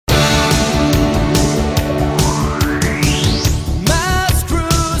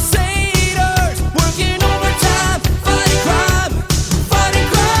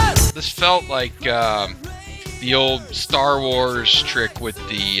felt like the old Star Wars trick with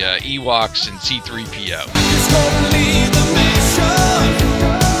the Ewoks and C-3PO.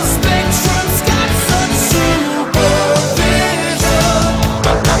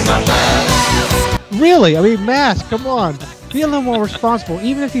 Really? I mean, Mask, come on. Be a little more responsible,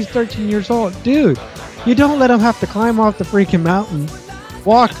 even if he's 13 years old. Dude, you don't let him have to climb off the freaking mountain,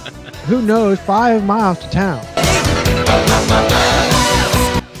 walk, who knows, 5 miles to town.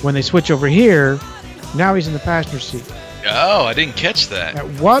 When they switch over here, now he's in the passenger seat. Oh, I didn't catch that. At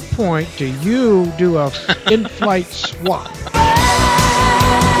what point do you do a in-flight swap?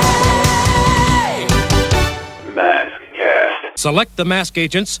 Maskcast. Select the mask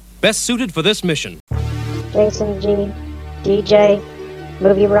agents best suited for this mission. Jason G, DJ,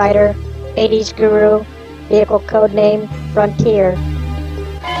 movie writer, 80s guru, vehicle codename Frontier.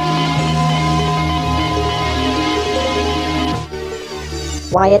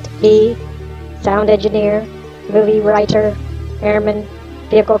 Wyatt B, sound engineer, movie writer, airman,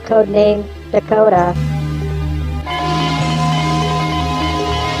 vehicle codename Dakota.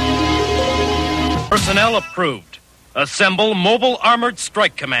 Personnel approved. Assemble Mobile Armored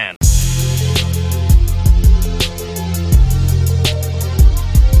Strike Command.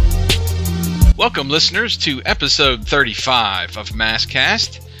 Welcome, listeners, to episode 35 of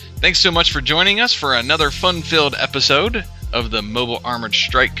Maskcast. Thanks so much for joining us for another fun-filled episode of the Mobile Armored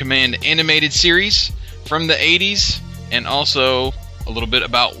Strike Command animated series from the 80s, and also a little bit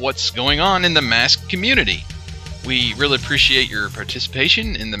about what's going on in the Mask community. We really appreciate your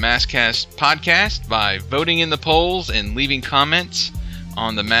participation in the Maskcast podcast by voting in the polls and leaving comments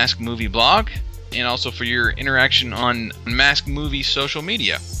on the Mask Movie blog, and also for your interaction on Mask Movie social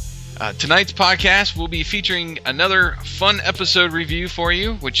media. Tonight's podcast will be featuring another fun episode review for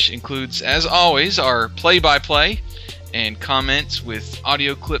you, which includes, as always, our play-by-play and comments with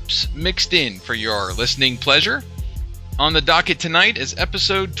audio clips mixed in for your listening pleasure. On the docket tonight is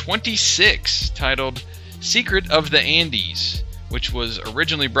episode 26, titled Secret of the Andes, which was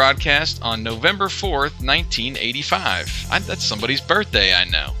originally broadcast on November 4th, 1985. That's somebody's birthday, I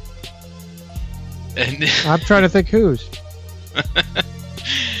know. And I'm trying to think whose.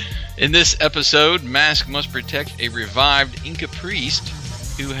 In this episode, Mask must protect a revived Inca priest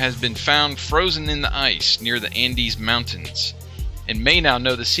who has been found frozen in the ice near the Andes Mountains and may now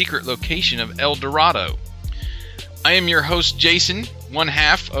know the secret location of El Dorado. I am your host, Jason, one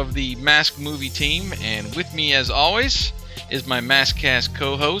half of the Mask Movie team, and with me, as always, is my Maskcast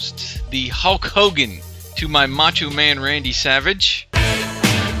co-host, the Hulk Hogan to my Macho Man Randy Savage.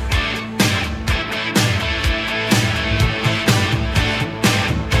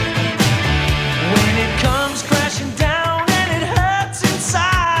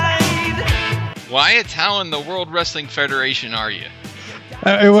 Wyatt, how in the World Wrestling Federation are you?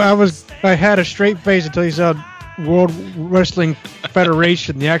 I had a straight face until you said World Wrestling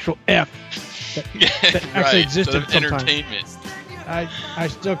Federation, the actual F that actually existed of entertainment. I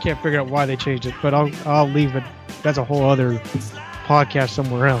still can't figure out why they changed it, but I'll leave it. That's a whole other podcast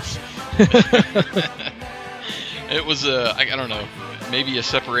somewhere else. It was I don't know, maybe a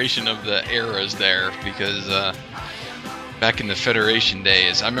separation of the eras there, because back in the Federation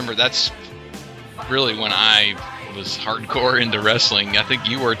days, I remember that's really when I was hardcore into wrestling. I think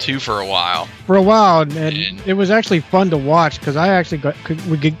you were too for a while. And it was actually fun to watch, because I actually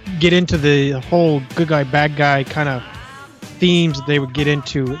could get into the whole good guy, bad guy kind of themes that they would get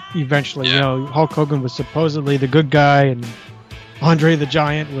into eventually. Yeah. You know, Hulk Hogan was supposedly the good guy, and Andre the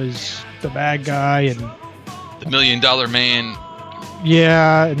Giant was the bad guy, and the $1 Million Man.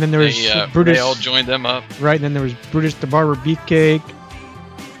 Yeah, and then there was Brutus. They all joined them up. Right, and then there was Brutus the Barber Beefcake.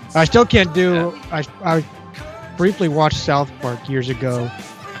 I still can't do. Yeah. I briefly watched South Park years ago,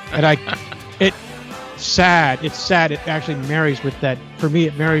 and it's sad. It's sad. It actually marries with that. For me,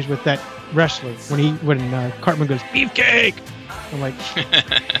 it marries with that wrestler when Cartman goes Beefcake. I'm like,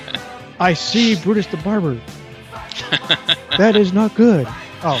 I see Brutus the Barber. That is not good.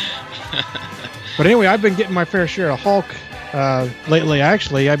 Oh, but anyway, I've been getting my fair share of Hulk lately.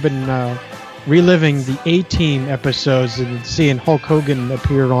 Actually, I've been reliving the A-Team episodes and seeing Hulk Hogan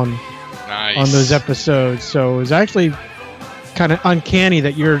appear on those episodes. So it was actually kind of uncanny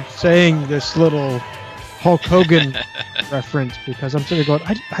that you're saying this little Hulk Hogan reference, because I'm sitting there going,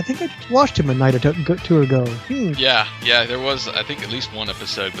 I think I just watched him a night or two ago. Yeah, there was, I think, at least one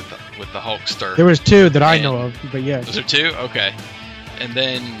episode with the Hulkster. There was two that I know of, but yeah. Was there two? Okay. And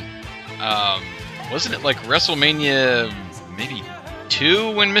then, wasn't it like WrestleMania maybe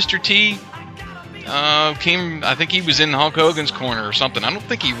 2 when Mr. T came? I think he was in Hulk Hogan's corner or something. I don't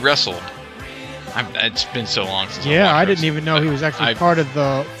think he wrestled. It's been so long since. Yeah, I didn't wrestling, even know but he was actually part of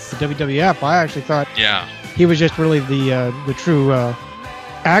the WWF. I actually thought Yeah. he was just really the true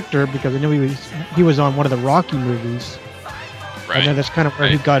actor, because I knew he was on one of the Rocky movies. Right. And then that's kind of where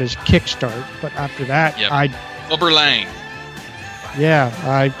he got his kickstart. But after that, Yep. Clubber Lang.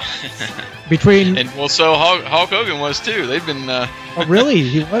 Between And well, so Hulk Hogan was too. They've been. oh really?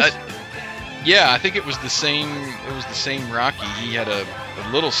 He was. Yeah, I think it was the same. It was the same Rocky. He had a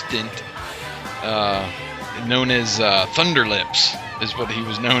little stint, known as Thunder Lips, is what he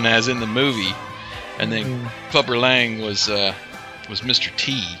was known as in the movie, and then Clubber Lang was Mr.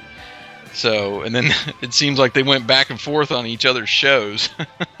 T. So, and then it seems like they went back and forth on each other's shows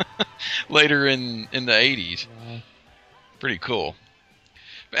later in the 80s. Pretty cool.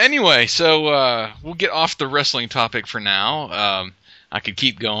 But anyway, so we'll get off the wrestling topic for now. I could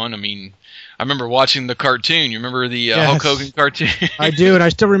keep going. I mean, I remember watching the cartoon. You remember the Hulk Hogan cartoon? I do, and I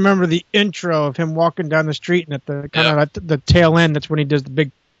still remember the intro of him walking down the street, and at the kind of at the tail end, that's when he does the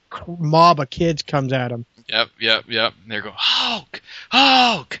big mob of kids comes at him. Yep. And they go, Hulk!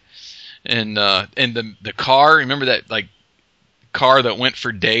 And the car, remember that like car that went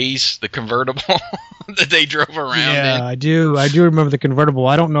for days, the convertible that they drove around in? Yeah, I do remember the convertible.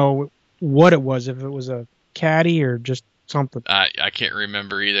 I don't know what it was, if it was a caddy or just something. I can't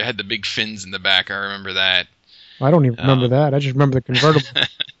remember either. It had the big fins in the back. I remember that. I don't even remember that. I just remember the convertible.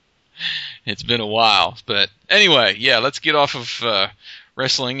 It's been a while. But anyway, yeah, let's get off of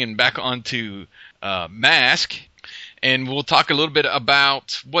wrestling and back onto Mask. And we'll talk a little bit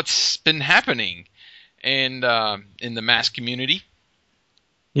about what's been happening in the Mask community.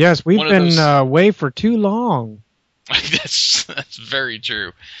 Yes, we've been away for too long. That's very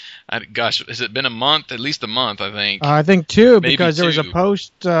true. Gosh, has it been a month? At least a month, I think. I think two, Maybe because there was a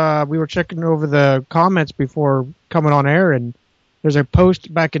post. We were checking over the comments before coming on air, and there's a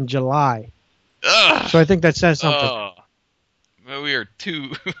post back in July. Ugh. So I think that says something. Well, we are too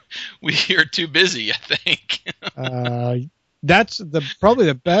busy, I think. That's probably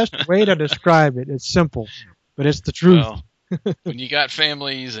the best way to describe it. It's simple, but it's the truth. Well, when you got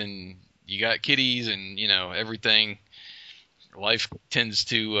families and you got kiddies and everything, life tends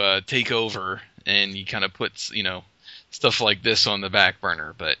to take over, and you kind of put stuff like this on the back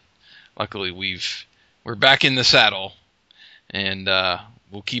burner. But luckily, we're back in the saddle, and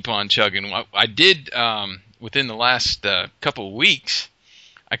we'll keep on chugging. I did within the last couple of weeks,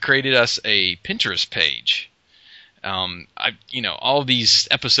 I created us a Pinterest page. All these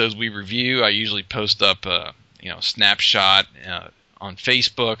episodes we review, I usually post up a snapshot on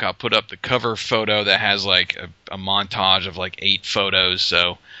Facebook. I'll put up the cover photo that has like a montage of like 8 photos.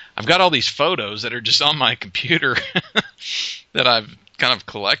 So I've got all these photos that are just on my computer that I've kind of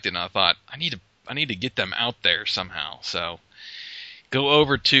collected. And I thought I need to get them out there somehow. So go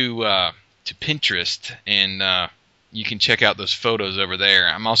over to Pinterest and you can check out those photos over there.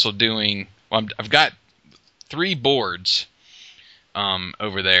 I'm also doing. I've got 3 boards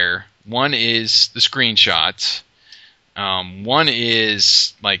over there. One is the screenshots. One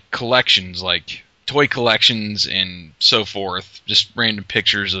is like collections, like toy collections and so forth, just random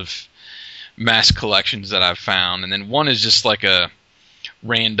pictures of mask collections that I've found. And then one is just like a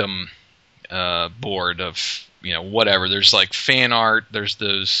random board of whatever. There's like fan art. There's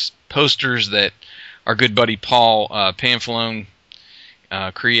those posters that our good buddy Paul Panfalone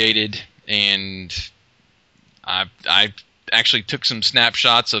created, and I actually took some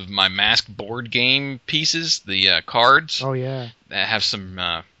snapshots of my Mask board game pieces, the cards. Oh yeah, that have some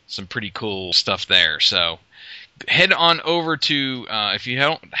pretty cool stuff there. So head on over to if you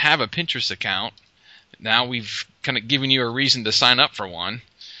don't have a Pinterest account, now we've kind of given you a reason to sign up for one.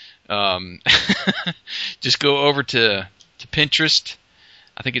 Just go over to Pinterest.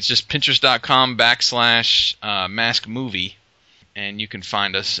 I think it's just pinterest.com/Mask Movie, and you can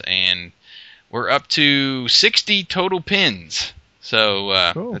find us. And we're up to 60 total pins.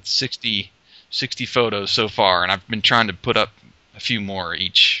 So cool. That's 60 photos so far, and I've been trying to put up a few more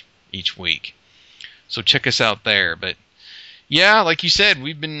each week. So check us out there. But yeah, like you said,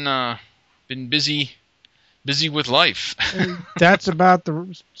 we've been busy with life. That's about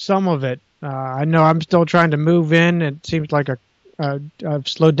some of it. I know I'm still trying to move in. It seems like I've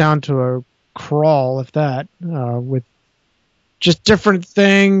slowed down to a crawl, if that, with just different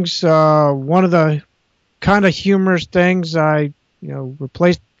things. One of the kind of humorous things, I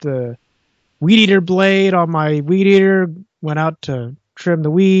replaced the weed eater blade on my weed eater, went out to trim the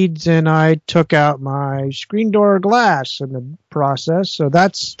weeds, and I took out my screen door glass in the process. So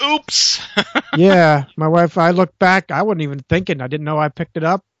that's... Oops! Yeah, my wife, I look back, I wasn't even thinking. I didn't know I picked it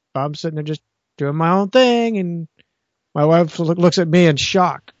up. I'm sitting there just doing my own thing, and my wife looks at me in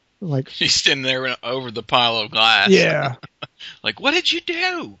shock. Like, He's standing there over the pile of glass. yeah. Like, what did you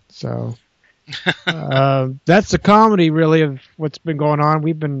do? So that's the comedy, really, of what's been going on.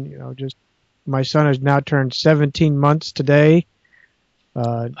 We've been, just my son has now turned 17 months today.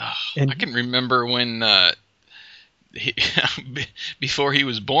 And I can remember when before he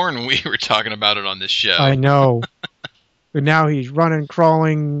was born, we were talking about it on this show. I know. But now he's running,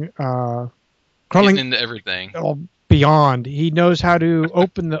 crawling Getting into everything. Beyond. He knows how to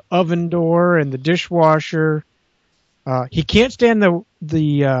open the oven door and the dishwasher. He can't stand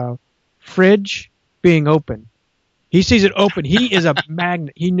the fridge being open. He sees it open. He is a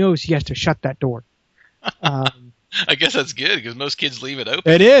magnet. He knows he has to shut that door. I guess that's good because most kids leave it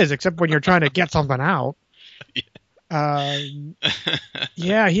open. It is, except when you're trying to get something out.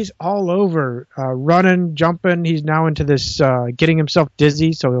 Yeah, he's all over, running, jumping. He's now into this getting himself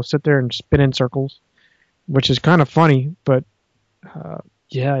dizzy, so he'll sit there and spin in circles, which is kind of funny. But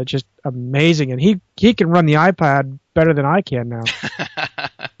yeah, it's just amazing. And he can run the iPad better than I can now.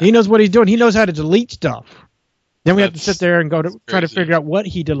 He knows what he's doing. He knows how to delete stuff. Then we have to sit there and try to figure out what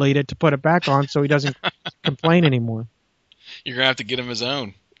he deleted to put it back on so he doesn't complain anymore. You're going to have to get him his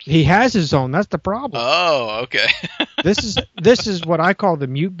own. He has his own. That's the problem. Oh, okay. This is what I call the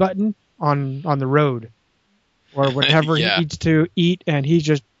mute button on the road, or whenever he needs to eat and he's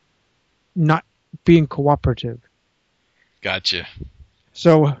just not being cooperative. Gotcha.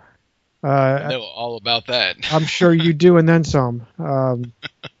 So I know all about that. I'm sure you do, and then some.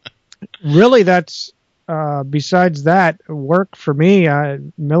 Really, that's besides that work for me,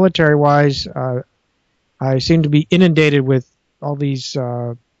 military-wise. I seem to be inundated with all these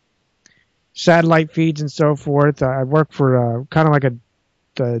satellite feeds and so forth. I work for kind of like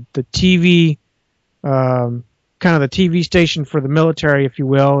the TV, kind of the TV station for the military, if you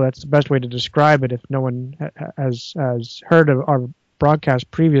will. That's the best way to describe it if no one has heard of our broadcast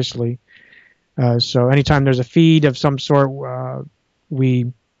previously. So anytime there's a feed of some sort, we,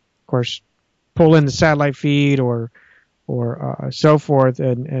 of course, pull in the satellite feed or so forth,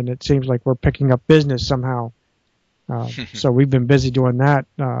 and it seems like we're picking up business somehow. So we've been busy doing that.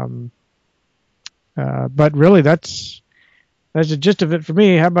 But really, that's the gist of it for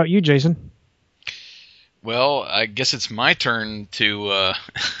me. How about you, Jason? Well, I guess it's my turn to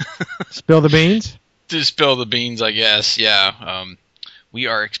spill the beans. To spill the beans, I guess. Yeah. We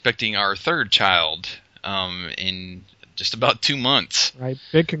are expecting our third child in just about 2 months. Right.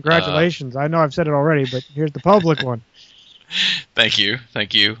 Big congratulations. I know I've said it already, but here's the public one. Thank you.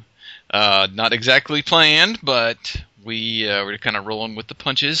 Not exactly planned, but we're kind of rolling with the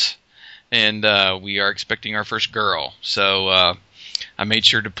punches, and we are expecting our first girl. So I made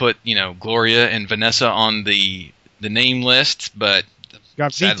sure to put Gloria and Vanessa on the name list, but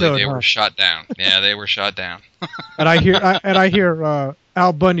sadly they were shot down. Yeah, they were shot down. And I hear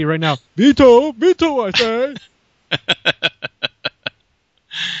Al Bundy right now. Veto, I say.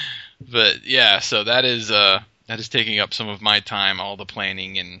 But yeah, so that is taking up some of my time, all the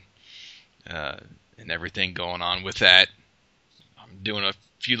planning and everything going on with that. I'm doing a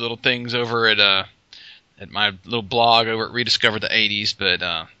few little things over at my little blog over at Rediscover the 80s,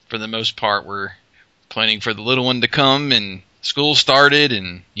 but for the most part, we're planning for the little one to come and school started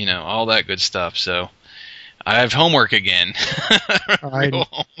and all that good stuff. So I have homework again. Real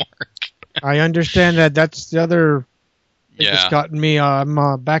homework. I understand that. That's the other. Yeah. It's gotten me.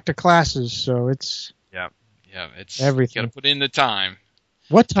 I'm back to classes, so it's. Yeah, it's everything. You got to put in the time.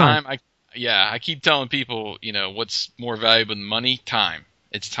 What time? I keep telling people, what's more valuable than money? Time.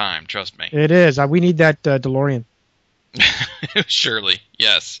 It's time. Trust me. It is. We need that DeLorean. Surely,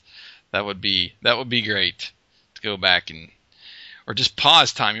 yes. That would be great to go back or just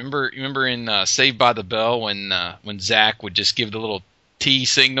pause time. Remember in Saved by the Bell when Zach would just give the little T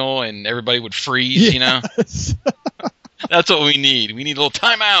signal and everybody would freeze. Yes. That's what we need. We need a little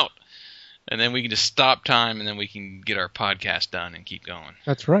timeout. And then we can just stop time, and then we can get our podcast done and keep going.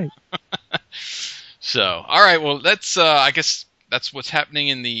 That's right. So, all right. Well, I guess that's what's happening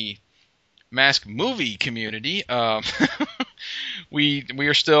in the Mask movie community. We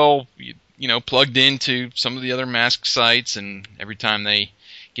are still, plugged into some of the other Mask sites, and every time they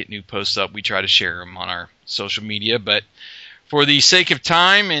get new posts up, we try to share them on our social media. But for the sake of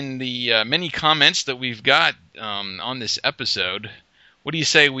time and the many comments that we've got on this episode, what do you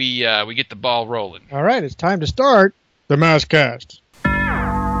say we get the ball rolling? All right, it's time to start the Maskcast.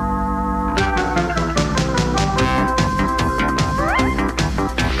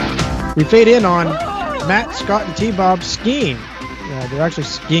 We fade in on Matt, Scott, and T-Bob skiing. They're actually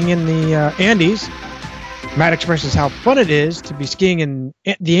skiing in the Andes. Matt expresses how fun it is to be skiing in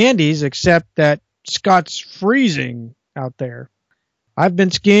the Andes, except that Scott's freezing out there. I've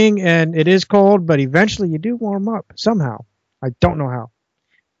been skiing, and it is cold, but eventually you do warm up somehow. I don't know how,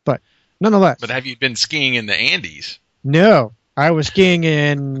 but nonetheless. But have you been skiing in the Andes? No, I was skiing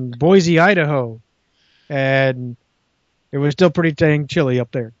in Boise, Idaho, and it was still pretty dang chilly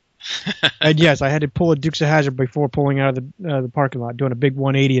up there. And yes, I had to pull a Dukes of Hazzard before pulling out of the parking lot, doing a big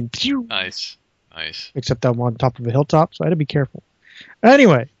 180 and phew. Nice. Except I'm on top of a hilltop, so I had to be careful.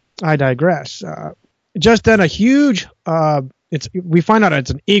 Anyway, I digress. Just then, a huge we find out it's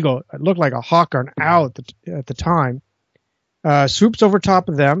an eagle. It looked like a hawk or an owl at the time. Swoops over top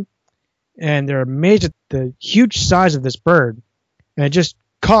of them, and they're amazed at the huge size of this bird. And it just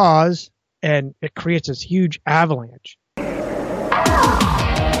caws, and it creates this huge avalanche. Avalanche!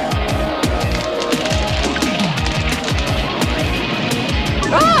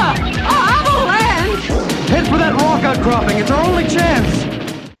 Head for that rock outcropping. It's our only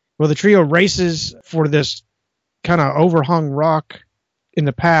chance. Well, the trio races for this kind of overhung rock in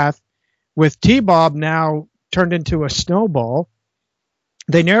the path, with T-Bob now turned into a snowball.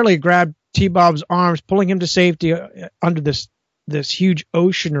 They narrowly grab T-Bob's arms, pulling him to safety under this huge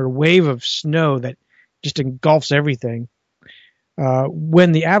ocean or wave of snow that just engulfs everything.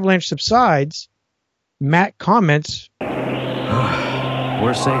 When the avalanche subsides, Matt comments,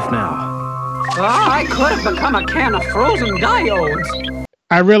 We're safe now. I could have become a can of frozen diodes.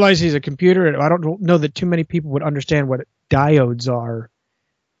 I realize he's a computer, and I don't know that too many people would understand what diodes are.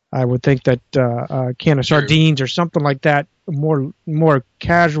 I would think that a can of sardines or something like that, more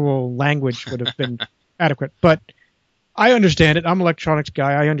casual language would have been adequate. But I understand it. I'm an electronics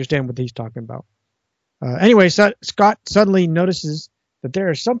guy. I understand what he's talking about. Anyway, Scott suddenly notices that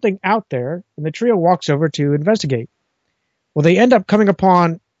there is something out there, and the trio walks over to investigate. Well, they end up coming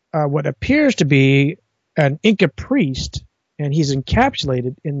upon what appears to be an Inca priest, and he's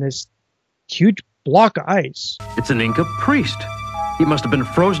encapsulated in this huge block of ice. It's an Inca priest. He must have been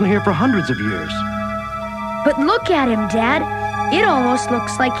frozen here for hundreds of years. But look at him, Dad. It almost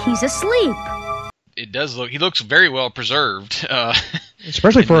looks like he's asleep. It does look. He looks very well preserved.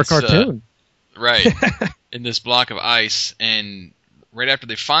 Especially for a cartoon. Right. In this block of ice. And right after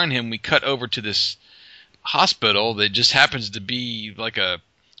they find him, we cut over to this hospital that just happens to be like a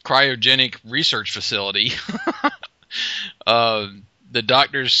cryogenic research facility. The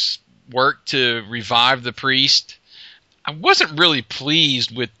doctors work to revive the priest. I wasn't really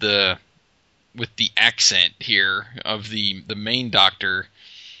pleased with the accent here of the main doctor.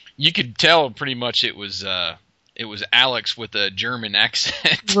 You could tell pretty much it was Alex with a German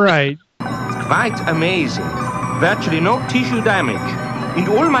accent. Right. Quite amazing. Virtually no tissue damage. In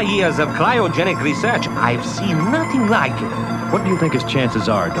all my years of cryogenic research, I've seen nothing like it. What do you think his chances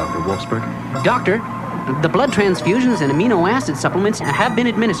are, Dr. Wolfsburg? Doctor, the blood transfusions and amino acid supplements have been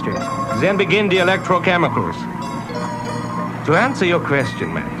administered. Then begin the electrochemicals. To answer your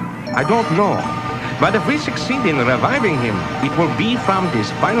question, Matt, I don't know. But if we succeed in reviving him, it will be from this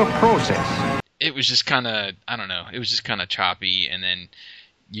final process. It was just kind of, I don't know, it was just kind of choppy, and then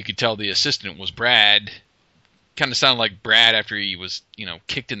you could tell the assistant was Brad. Kind of sounded like Brad after he was,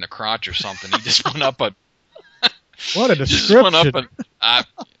 kicked in the crotch or something. He just went up a... What a description. Just went up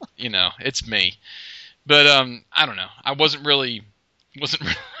it's me. But, I don't know. I wasn't really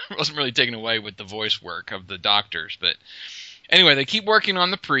taken away with the voice work of the doctors, but... Anyway, they keep working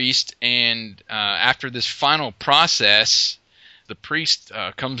on the priest, and after this final process, the priest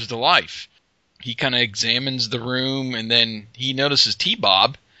comes to life. He kind of examines the room, and then he notices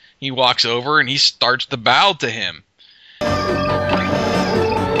T-Bob. He walks over, and he starts to bow to him.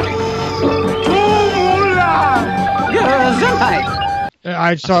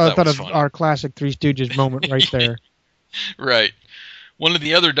 I thought of our classic Three Stooges moment right there. Right. One of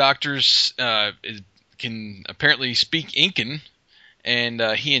the other doctors can apparently speak Incan, and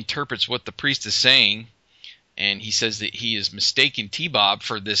he interprets what the priest is saying, and he says that he is mistaking T-Bob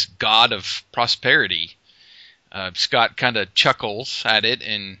for this god of prosperity. Scott kind of chuckles at it,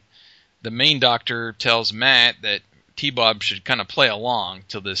 and the main doctor tells Matt that T-Bob should kind of play along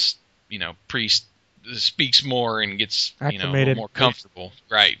till this, priest speaks more and gets, a little more comfortable,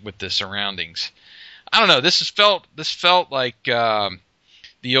 right, with the surroundings. I don't know. This felt like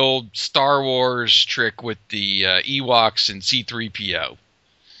the old Star Wars trick with the Ewoks and C-3PO.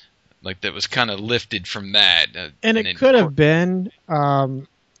 Like that was kind of lifted from that. And it could have been.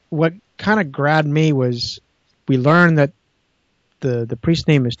 What kind of grabbed me was we learned that the priest's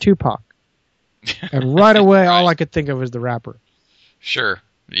name is Tupac. And right away, all I could think of was the rapper. Sure.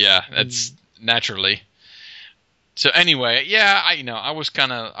 Yeah, that's naturally. So anyway, yeah, I was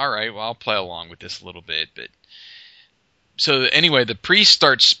kind of, all right, well, I'll play along with this a little bit. But so anyway, the priest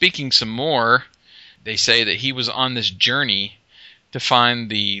starts speaking some more. They say that he was on this journey to find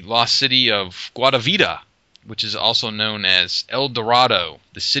the lost city of Guadavita, which is also known as El Dorado,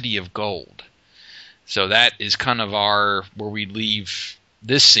 the city of gold. So that is kind of where we leave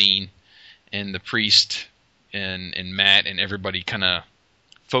this scene, and the priest and Matt and everybody kind of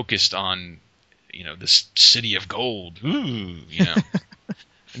focused on, this city of gold. Ooh,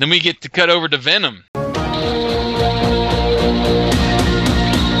 And then we get to cut over to Venom.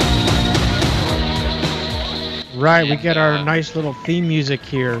 Right, we get our nice little theme music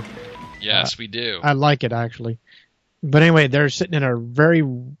here. Yes, we do. I like it, actually. But anyway, they're sitting in a very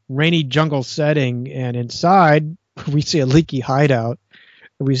rainy jungle setting, and inside we see a leaky hideout.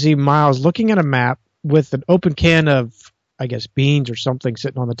 We see Miles looking at a map with an open can of, I guess, beans or something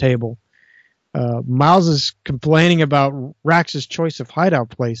sitting on the table. Miles is complaining about Rax's choice of hideout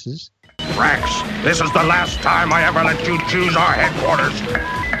places. Rax, this is the last time I ever let you choose our headquarters.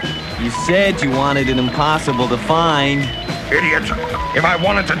 You said you wanted it impossible to find. Idiot. If I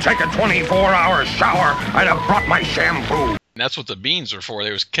wanted to take a 24-hour shower, I'd have brought my shampoo. That's what the beans are for.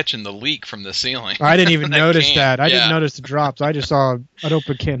 They was catching the leak from the ceiling. I didn't even notice that. I didn't notice the drops. I just saw an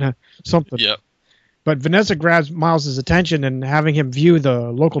open can of something. Yep. But Vanessa grabs Miles' attention and having him view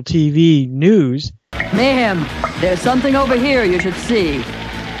the local TV news. Mayhem, there's something over here you should see.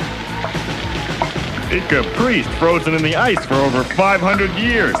 Inca priest frozen in the ice for over 500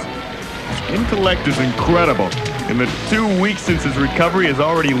 years. His intellect is incredible. In the 2 weeks since his recovery, has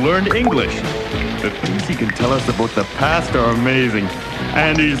already learned English. The things he can tell us about the past are amazing.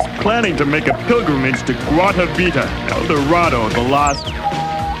 And he's planning to make a pilgrimage to Guatavita, El Dorado, the lost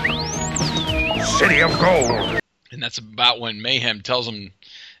city of gold. And that's about when Mayhem tells them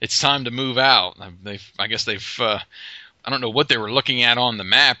it's time to move out. I guess they've I don't know what they were looking at on the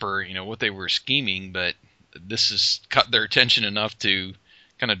map or what they were scheming, but this has caught their attention enough to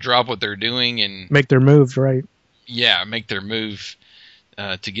kind of drop what they're doing and make their move, right? Yeah, make their move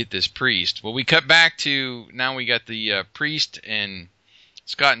to get this priest. Well, we cut back to now we got the priest and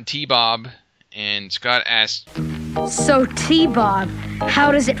Scott and T-Bob, and Scott asked, "So T-Bob,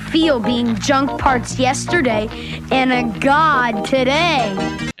 how does it feel being junk parts yesterday and a god today?"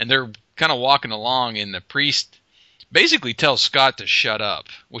 And they're kind of walking along, and the priest basically tells Scott to shut up,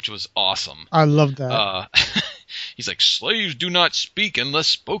 which was awesome. I love that. He's like, slaves do not speak unless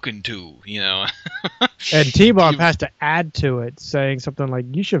spoken to, And T-Bob has to add to it, saying something like,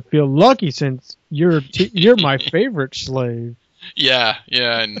 "You should feel lucky since you're my favorite slave." Yeah,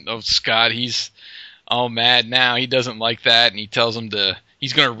 and Scott, he's all mad now. He doesn't like that, and he tells him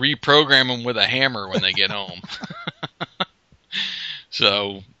he's going to reprogram him with a hammer when they get home.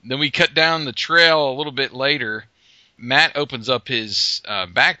 So then we cut down the trail a little bit later. Matt opens up his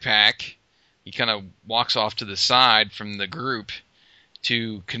backpack. He kind of walks off to the side from the group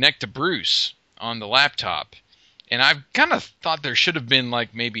to connect to Bruce on the laptop. And I've kind of thought there should have been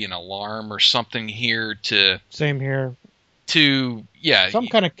like maybe an alarm or something here to... Same here. Some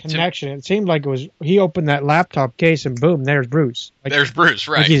kind of connection. It seemed like it was he opened that laptop case and boom, there's Bruce. There's Bruce,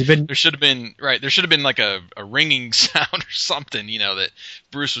 right? Like there should have been like a ringing sound or something, that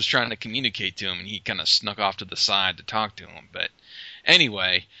Bruce was trying to communicate to him, and he kind of snuck off to the side to talk to him. But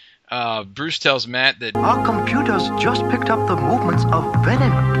anyway, Bruce tells Matt that our computers just picked up the movements of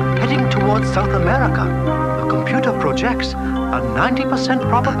Venom heading towards South America. The computer projects a 90%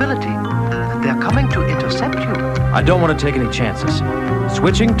 probability that they're coming to intercept you. I don't want to take any chances.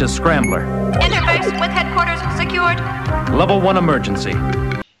 Switching to Scrambler. Interface with headquarters secured. Level 1 emergency.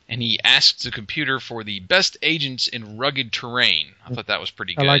 And he asks the computer for the best agents in rugged terrain. I thought that was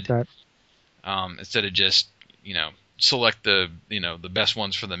pretty good. I like that. Instead of just, select the best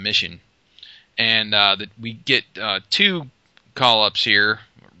ones for the mission. And that we get 2 call-ups here.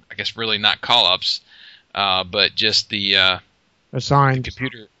 I guess really not call-ups, but just the assigned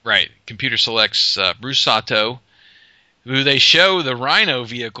computer. Right, computer selects Bruce Sato, who they show the Rhino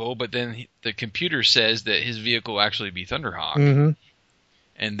vehicle, but then the computer says that his vehicle will actually be Thunderhawk. Mm-hmm.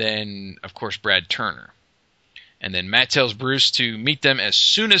 And then, of course, Brad Turner. And then Matt tells Bruce to meet them as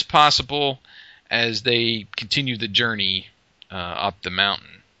soon as possible as they continue the journey up the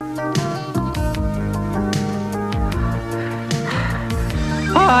mountain.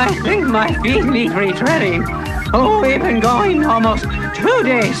 I think my feet need retreading. Oh, we've been going almost 2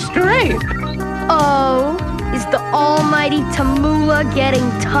 days straight. Oh, is the almighty Tamula getting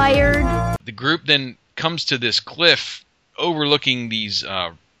tired? The group then comes to this cliff overlooking these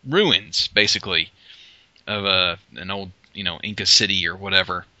ruins, basically, of an old, Inca city or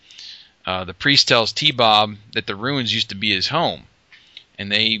whatever. The priest tells T-Bob that the ruins used to be his home, and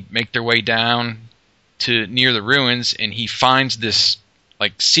they make their way down to near the ruins, and he finds this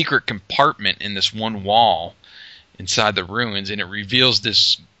like secret compartment in this one wall inside the ruins, and it reveals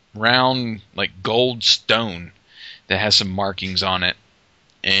this round, like, gold stone that has some markings on it.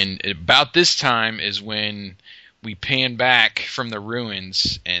 And about this time is when we pan back from the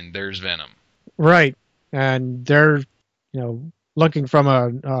ruins, and there's Venom. Right. And they're, looking from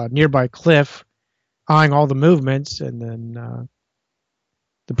a nearby cliff, eyeing all the movements, and then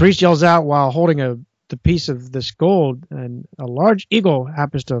the priest yells out while holding the piece of this gold, and a large eagle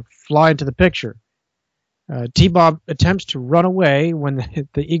happens to fly into the picture. T-Bob attempts to run away when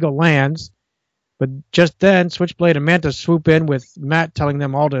the eagle lands, but just then Switchblade and Manta swoop in with Matt telling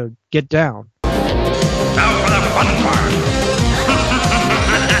them all to get down. Now for the fun part.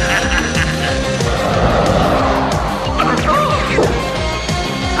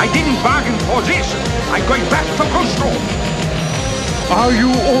 I didn't bargain for this. I'm going back to Cusco. Are you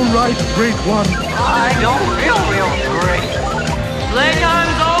all right, Great One? I don't feel real great.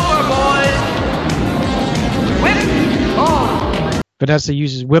 Playtime's over, boys. Whip! Oh! Vanessa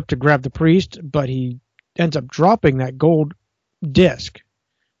uses Whip to grab the priest, but he ends up dropping that gold disc.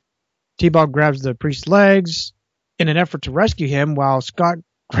 T-Bob grabs the priest's legs in an effort to rescue him, while Scott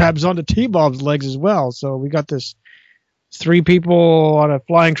grabs onto T-Bob's legs as well. So we got this 3 people on a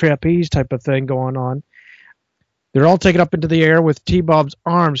flying trapeze type of thing going on. They're all taken up into the air with T-Bob's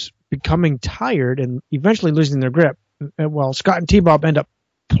arms becoming tired and eventually losing their grip. While Scott and T-Bob end up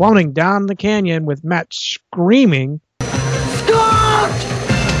plummeting down the canyon with Matt screaming, "Scott!"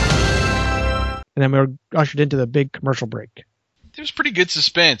 And then we were ushered into the big commercial break. There's pretty good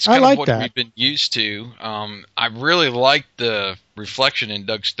suspense. I like what that. We've been used to. I really liked the reflection in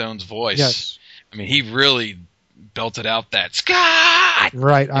Doug Stone's voice. Yes. I mean, he really belted out that Scott!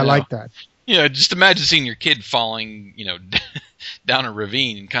 Right, I like that. Just imagine seeing your kid falling, down a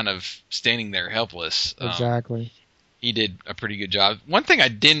ravine and kind of standing there helpless. Exactly. He did a pretty good job. One thing I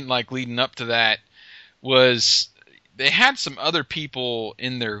didn't like leading up to that was they had some other people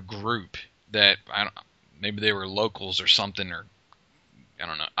in their group that maybe they were locals or something, or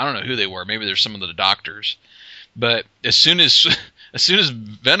I don't know who they were. Maybe they're some of the doctors. But as soon as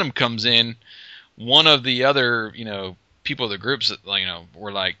Venom comes in, one of the other people of the groups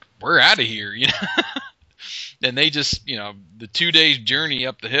were like, "We're out of here," And they just, the 2 days journey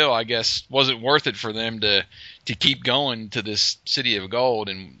up the hill, I guess, wasn't worth it for them to keep going to this city of gold.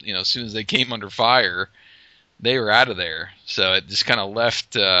 And, as soon as they came under fire, they were out of there. So it just kind of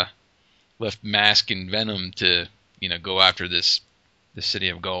left Mask and Venom to, go after this city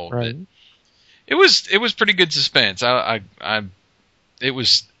of gold. Right. But it was pretty good suspense. It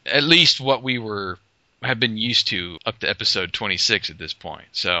was at least what we have been used to up to episode 26 at this point.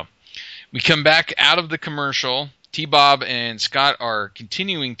 So we come back out of the commercial. T-Bob and Scott are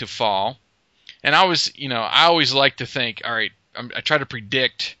continuing to fall. And I always like to think, all right, I try to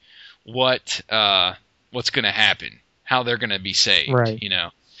predict what's going to happen, how they're going to be saved, right.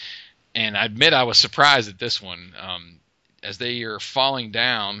 And I admit I was surprised at this one. As they are falling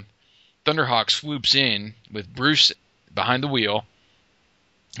down, Thunderhawk swoops in with Bruce behind the wheel,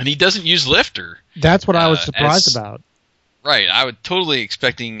 and he doesn't use lifter. That's what I was surprised about. Right, I was totally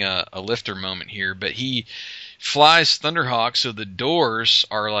expecting a lifter moment here, but he flies Thunderhawk so the doors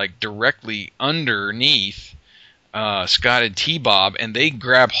are like directly underneath Scott and T-Bob, and they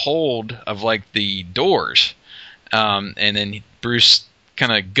grab hold of like the doors, and then Bruce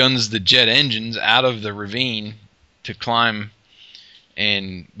kind of guns the jet engines out of the ravine to climb,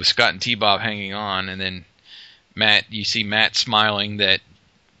 and with Scott and T-Bob hanging on, and then you see Matt smiling that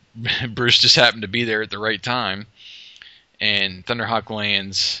Bruce just happened to be there at the right time. And Thunderhawk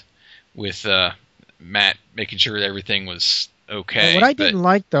lands with Matt making sure that everything was okay. What I didn't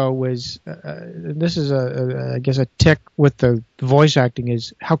like, though, was this is I guess a tick with the voice acting,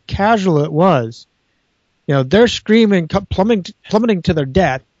 is how casual it was. They're screaming, plummeting to their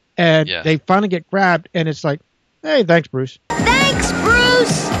death, and they finally get grabbed, and it's like, "Hey, thanks, Bruce." Thanks,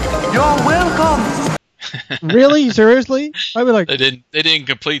 Bruce. You're welcome. Really? Seriously? I mean, like, they didn't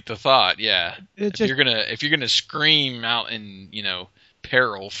complete the thought. Yeah, if you're gonna scream out in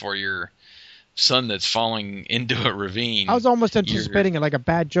peril for your son that's falling into a ravine. I was almost anticipating like a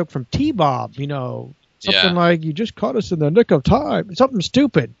bad joke from T-Bob. Something like, "You just caught us in the nick of time." Something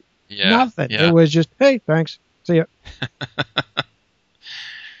stupid. Yeah. Nothing. Yeah. It was just, "Hey, thanks. See ya."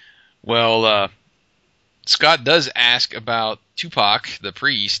 Well, Scott does ask about Tupac, the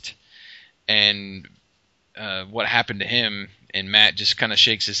priest, and what happened to him, and Matt just kind of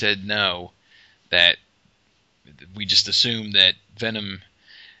shakes his head no, that we just assume that Venom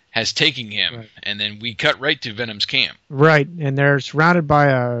has taken him, right. And then we cut right to Venom's camp. Right, and they're surrounded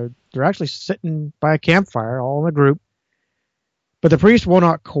they're actually sitting by a campfire, all in a group, but the priest will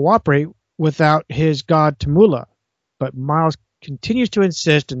not cooperate without his god Tamula. but Miles continues to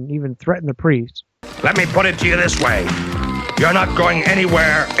insist and even threaten the priest. Let me put it to you this way. You're not going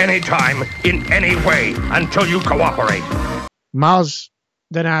anywhere, anytime, in any way, until you cooperate. Miles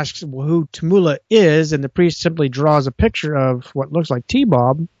then asks who Tamula is, and the priest simply draws a picture of what looks like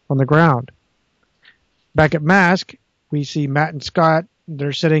T-Bob on the ground. Back at Mask, we see Matt and Scott.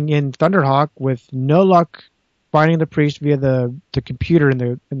 They're sitting in Thunderhawk with no luck finding the priest via the computer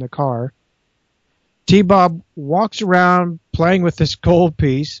in the car. T-Bob walks around playing with this gold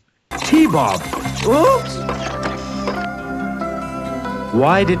piece. T-Bob! Oops!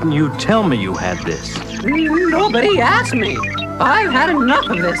 Why didn't you tell me you had this? Nobody asked me. I've had enough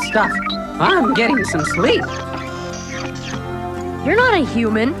of this stuff. I'm getting some sleep. You're not a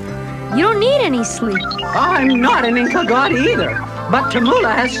human. You don't need any sleep. I'm not an Inca god either. But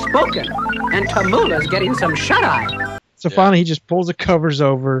Tamula has spoken, and Tamula's getting some shut-eye. So finally he just pulls the covers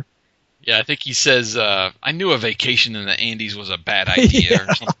over. Yeah, I think he says, I knew a vacation in the Andes was a bad idea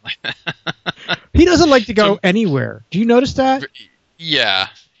or something like that. He doesn't like to go anywhere. Do you notice that? Yeah,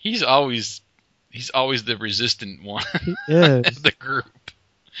 he's always the resistant one He is. of the group.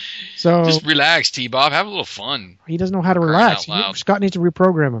 So just relax, T-Bob. Have a little fun. He doesn't know how to relax. Scott needs to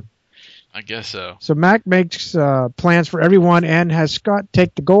reprogram him. I guess so. So Mac makes plans for everyone and has Scott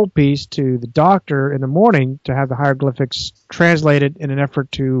take the gold piece to the doctor in the morning to have the hieroglyphics translated in an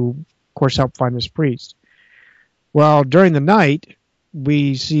effort to, of course, help find this priest. Well, during the night,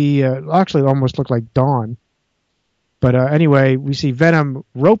 we see, actually it almost looked like dawn. But anyway, we see Venom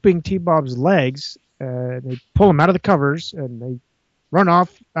roping T-Bob's legs. They pull him out of the covers, and they run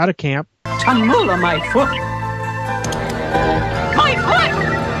off out of camp. Tamula, my foot! My foot!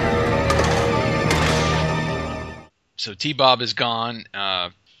 So T-Bob is gone.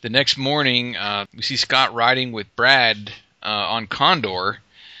 The next morning, we see Scott riding with Brad on Condor.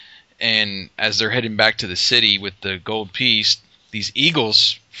 And as they're heading back to the city with the gold piece, these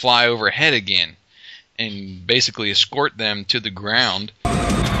eagles fly overhead again and basically escort them to the ground.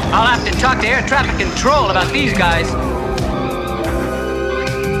 I'll have to talk to air traffic control about these guys.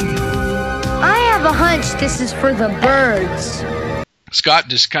 I have a hunch this is for the birds. Scott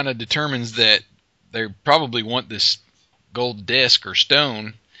just kind of determines that they probably want this gold disc or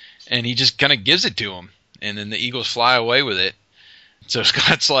stone, and he just kind of gives it to them, and then the eagles fly away with it. So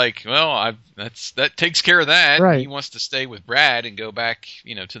Scott's like, well, that takes care of that. Right. He wants to stay with Brad and go back,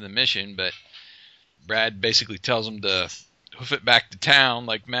 to the mission, but Brad basically tells him to hoof it back to town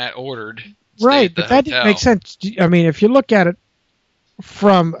like Matt ordered. Right, but that didn't make sense. I mean, if you look at it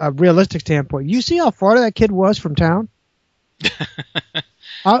from a realistic standpoint, you see how far that kid was from town?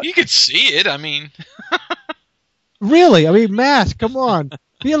 You could see it, I mean. Really? I mean, Mask, come on.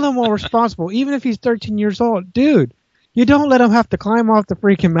 Be a little more responsible, even if he's 13 years old. Dude, you don't let him have to climb off the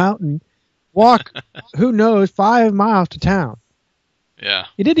freaking mountain, walk, who knows, 5 miles to town. Yeah.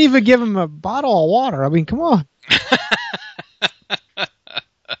 You didn't even give him a bottle of water. I mean, come on.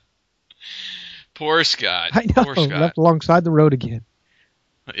 Poor Scott. I know, Poor Scott. left alongside the road again.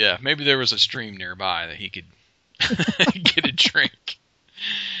 Yeah, maybe there was a stream nearby that he could get a drink.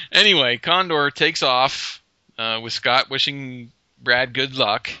 Anyway, Condor takes off with Scott wishing Brad good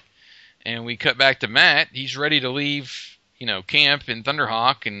luck, and we cut back to Matt. He's ready to leave, camp in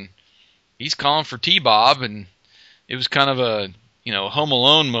Thunderhawk, and he's calling for T-Bob, and it was kind of a Home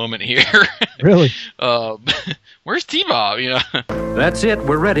Alone moment here. Really? Where's T-Bob? That's it.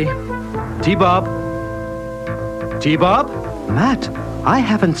 We're ready. T-Bob? T-Bob? Matt, I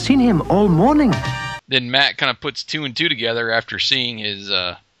haven't seen him all morning. Then Matt kind of puts 2 and 2 together after seeing his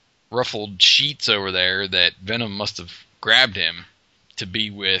ruffled sheets over there that Venom must have grabbed him to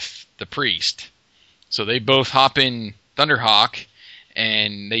be with the priest. So they both hop in Thunderhawk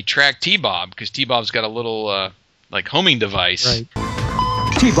and they track T-Bob because T-Bob's got a little homing device. Right.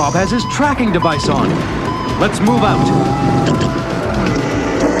 T-Bob has his tracking device on. Let's move out.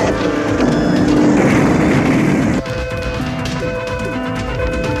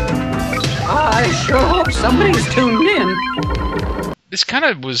 I sure hope somebody's tuned in. This kind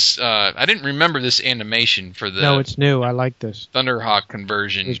of was, I didn't remember this animation for the... No, it's new. I like this. Thunderhawk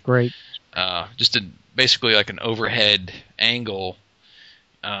conversion. It's great. Just basically like an overhead angle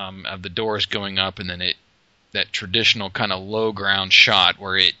of the doors going up, and then that traditional kind of low ground shot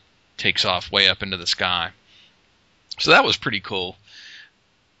where it takes off way up into the sky. So that was pretty cool.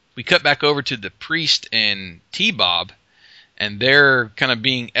 We cut back over to the priest and T-Bob, and they're kind of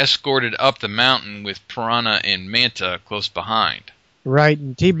being escorted up the mountain with Piranha and Manta close behind. Right,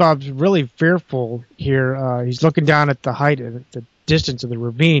 and T-Bob's really fearful here. He's looking down at the height and the distance of the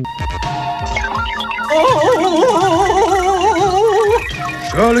ravine.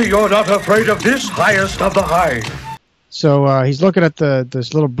 Surely you're not afraid of this highest of the high. So he's looking at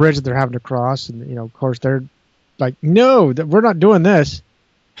this little bridge that they're having to cross, and of course they're like, "No, we're not doing this."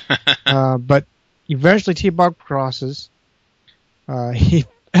 But eventually, T-Bob crosses. He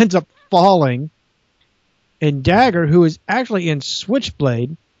ends up falling, and Dagger, who is actually in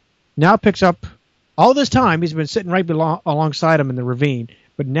Switchblade, now picks up. All this time, he's been sitting right alongside him in the ravine,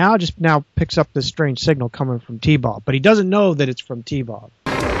 but now picks up this strange signal coming from T-Bob. But he doesn't know that it's from T-Bob.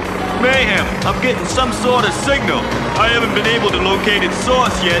 Mayhem, I'm getting some sort of signal. I haven't been able to locate its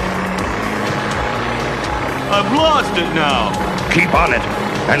source yet. I've lost it now. Keep on it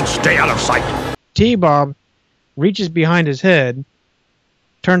and stay out of sight. T-Bob reaches behind his head,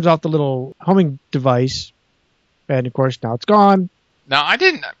 turns off the little homing device, and of course now it's gone. Now I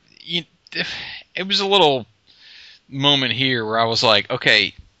didn't. It was a little moment here where I was like,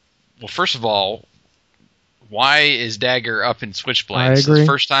 okay, well, first of all, why is Dagger up in Switchblade? It's the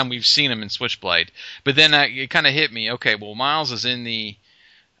first time we've seen him in Switchblade. But then it kind of hit me. Okay, well, Miles is in the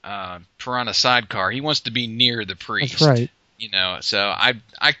Piranha sidecar. He wants to be near the priest. That's right. So I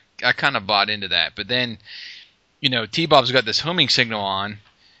kind of bought into that. But then, T-Bob's got this homing signal on,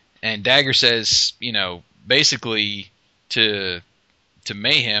 and Dagger says, basically to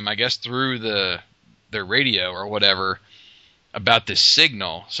Mayhem, I guess through their radio or whatever, about this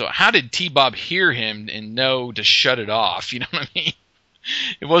signal. So how did T-Bob hear him and know to shut it off? You know what I mean?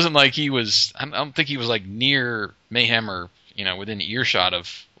 It wasn't like he was. I don't think he was like near Mayhem or within earshot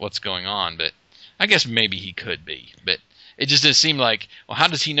of what's going on. But I guess maybe he could be. But it just didn't seem like. Well, how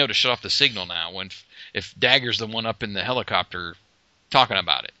does he know to shut off the signal now if Dagger's the one up in the helicopter talking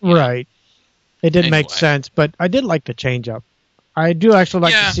about it? Right. It didn't make sense, but I did like the change up. I do actually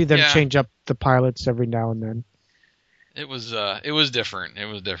like to see them change up the pilots every now and then. It was different. It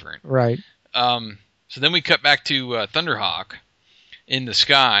was different. Right. So then we cut back to Thunderhawk in the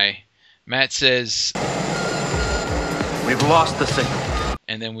sky. Matt says, "We've lost the signal."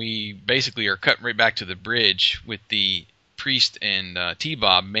 And then we basically are cut right back to the bridge with the priest and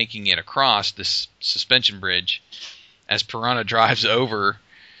T-Bob making it across this suspension bridge. As Piranha drives over,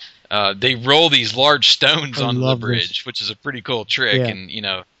 they roll these large stones onto the bridge, which is a pretty cool trick. Yeah. And,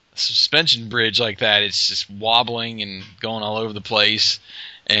 a suspension bridge like that, it's just wobbling and going all over the place.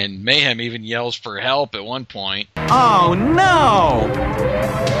 And Mayhem even yells for help at one point. Oh, no!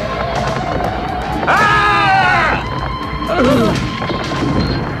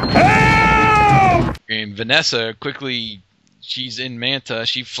 And Vanessa quickly, she's in Manta,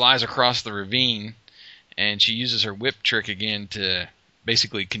 she flies across the ravine, and she uses her whip trick again to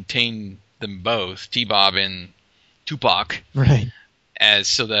basically contain them both, T-Bob and Tupac. Right.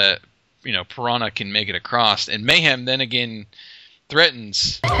 So that, Piranha can make it across. And Mayhem then again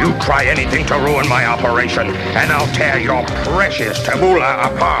threatens. You try anything to ruin my operation, and I'll tear your precious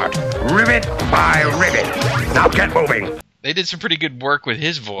tabula apart, rivet by rivet. Now get moving. They did some pretty good work with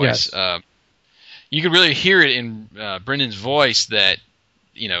his voice. Yes. You could really hear it in Brendan's voice that,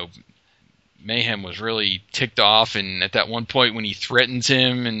 Mayhem was really ticked off, and at that one point when he threatens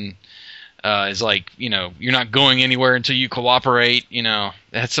him and is like, you're not going anywhere until you cooperate, it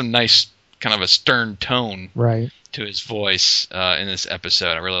had some nice kind of a stern tone to his voice in this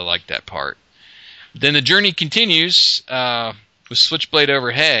episode. I really liked that part. Then the journey continues with Switchblade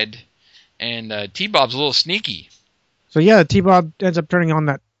overhead, and T-Bob's a little sneaky. So yeah, T-Bob ends up turning on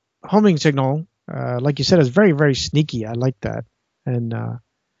that homing signal. Like you said, it's very, very sneaky. I like that. And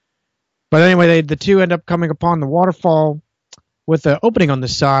but anyway, the two end up coming upon the waterfall with the opening on the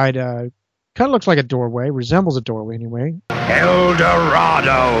side. Kind of looks like a doorway, resembles a doorway anyway. El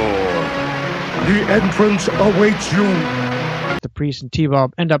Dorado! The entrance awaits you. The priest and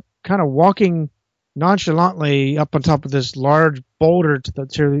T-Bob end up kind of walking nonchalantly up on top of this large boulder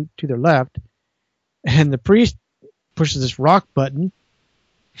to their left, and the priest pushes this rock button,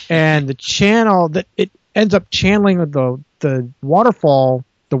 and the channel that it ends up channeling the waterfall,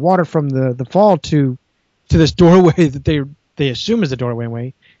 the water from the fall to this doorway that they assume is the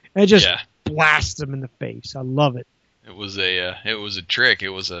doorway, and it just blasts them in the face. I love it. It was a trick. It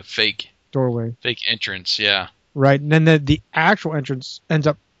was a fake doorway, fake entrance. Yeah. Right, and then the actual entrance ends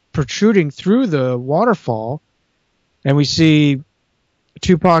up protruding through the waterfall, and we see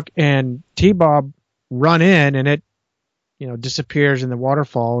Tupac and T-Bob run in, and it disappears in the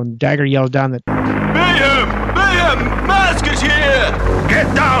waterfall, and Dagger yells down that Mayhem! Mask is here!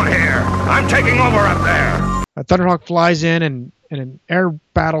 Get down here! I'm taking over up there! Thunderhawk flies in, and an air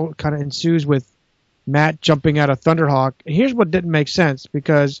battle kind of ensues with Matt jumping out of Thunderhawk. And here's what didn't make sense,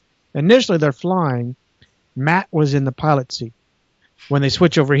 because initially they're flying, Matt was in the pilot seat. When they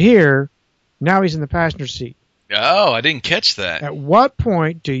switch over here, now he's in the passenger seat. Oh, I didn't catch that. At what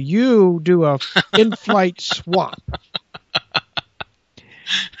point do you do a in-flight swap?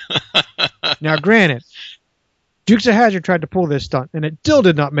 Now, granted, Dukes of Hazzard tried to pull this stunt, and it still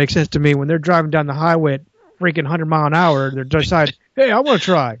did not make sense to me when they're driving down the highway at freaking 100 mile an hour. They decide, hey, I want to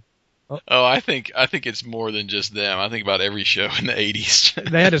try. Oh, I think it's more than just them. I think about every show in the 80s.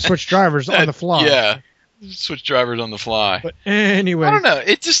 They had to switch drivers on the fly. Yeah, switch drivers on the fly. But anyway, I don't know.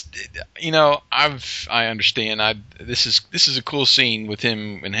 It just, I understand. This is a cool scene with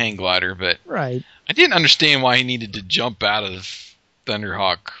him and Hang Glider, but right. I didn't understand why he needed to jump out of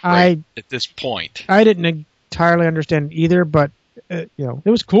Thunderhawk at this point. I didn't entirely understand either, but it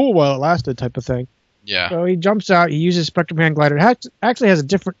was cool while it lasted, type of thing. Yeah. So he jumps out. He uses Spectrum Hand Glider. It actually has a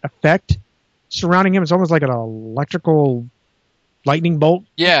different effect surrounding him. It's almost like an electrical lightning bolt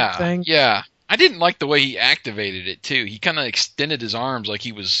thing. Yeah. I didn't like the way he activated it, too. He kind of extended his arms like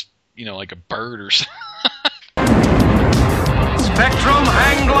he was, like a bird or something. Spectrum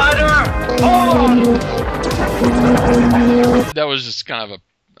Hang Glider on! That was just kind of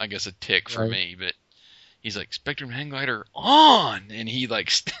a tick for me, but he's like, Spectrum Hang Glider on! And he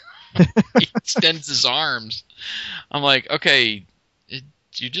he extends his arms. I'm like, okay,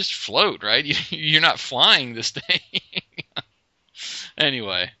 you just float, right? You're not flying this thing.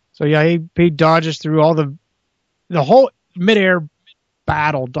 Anyway. So yeah, he dodges through all the whole midair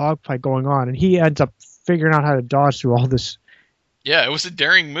battle dogfight going on, and he ends up figuring out how to dodge through all this. Yeah, it was a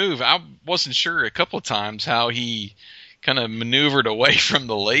daring move. I wasn't sure a couple of times how he kind of maneuvered away from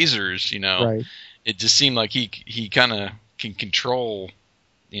the lasers. Right. It just seemed like he kind of can control.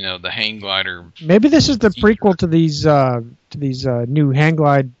 The hang glider. Maybe this is the prequel to these new hang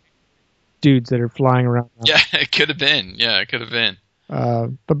glide dudes that are flying around now. Yeah, it could have been.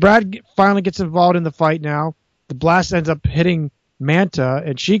 But Brad finally gets involved in the fight now. The blast ends up hitting Manta,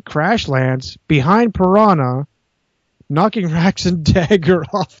 and she crash lands behind Piranha, knocking Rax and Dagger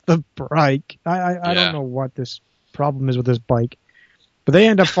off the bike. I don't know what this problem is with this bike, but they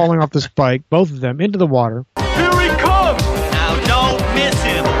end up falling off this bike, both of them, into the water. Here he comes! Now don't miss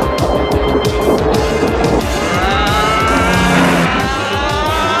him!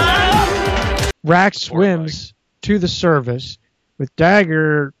 Rax swims to the surface with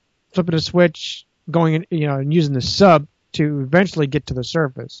Dagger flipping a switch, going in, and using the sub to eventually get to the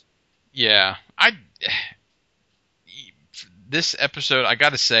surface. Yeah, this episode, I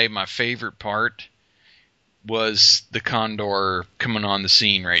got to say, my favorite part was the Condor coming on the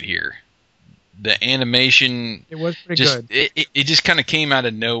scene right here. The animation, it was pretty good. It just kind of came out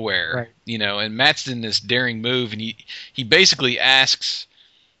of nowhere, right. And Matt's in this daring move, and he basically asks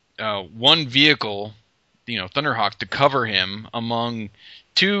one vehicle, Thunderhawk, to cover him among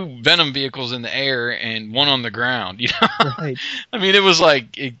two Venom vehicles in the air and one on the ground. Right. I mean, it was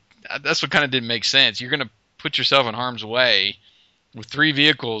like that's what kind of didn't make sense. You're going to put yourself in harm's way with three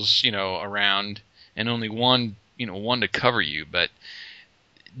vehicles, around, and only one to cover you. But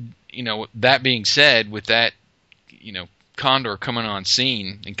that being said, with that, Condor coming on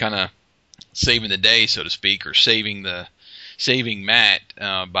scene and kind of saving the day, so to speak, or saving Matt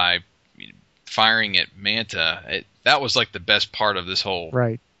by firing at Manta, that was like the best part of this whole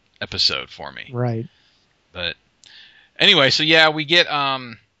episode for me. Right. But anyway, so yeah, we get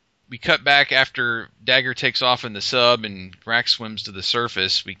we cut back after Dagger takes off in the sub and Rax swims to the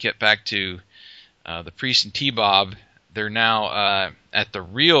surface. We get back to the Priest and T-Bob. They're now at the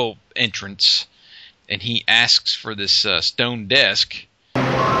real entrance, and he asks for this stone disc.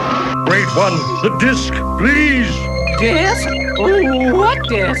 Great One, the disc, please! Disc? What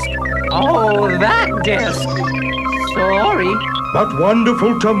disc? Oh, that disc. Sorry. But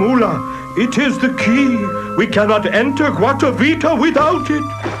wonderful Tamula, it is the key. We cannot enter Guatavita without it.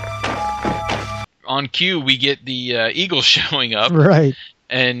 On cue, we get the Eagle showing up. Right.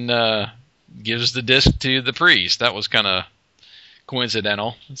 And gives the disc to the Priest. That was kind of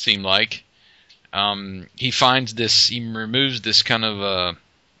coincidental, it seemed like. He finds this, he removes this kind of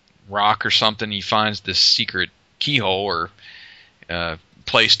rock or something. He finds this secret keyhole or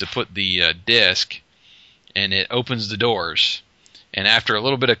place to put the disc, and it opens the doors. And after a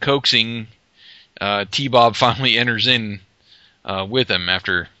little bit of coaxing, T-Bob finally enters in with him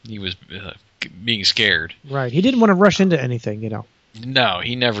after he was being scared. Right. He didn't want to rush into anything, No,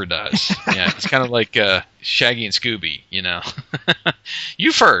 he never does. Yeah, it's kind of like Shaggy and Scooby,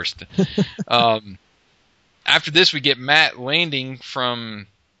 You first. After this, we get Matt landing from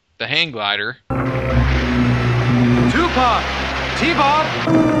the hang glider. Tupac! T-Bob!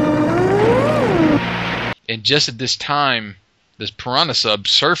 And just at this time, this Piranha sub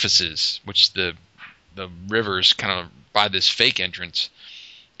surfaces, which the river's kind of by this fake entrance,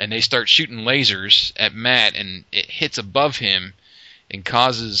 and they start shooting lasers at Matt, and it hits above him and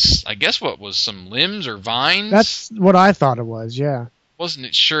causes, I guess, what was some limbs or vines? That's what I thought it was, yeah.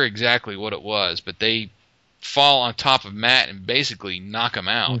 wasn't sure exactly what it was, but they fall on top of Matt and basically knock him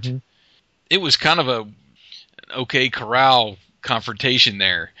out. Mm-hmm. It was kind of an OK Corral confrontation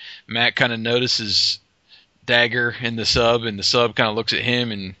there. Matt kind of notices Dagger in the sub, and the sub kind of looks at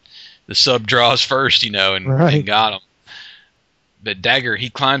him, and the sub draws first, and got him. But Dagger,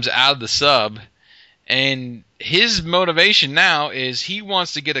 he climbs out of the sub, and his motivation now is he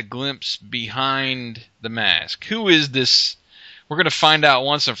wants to get a glimpse behind the mask. Who is this? We're going to find out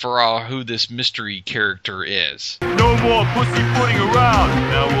once and for all who this mystery character is. No more pussyfooting around.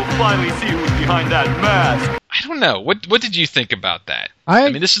 Now we'll finally see who's behind that mask. I don't know. What did you think about that? I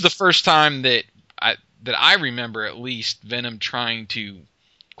mean, this is the first time that I remember, at least, Venom trying to,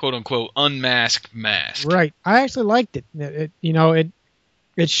 quote unquote, unmask Mask. Right. I actually liked it.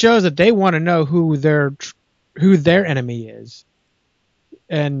 It shows that they want to know who their enemy is,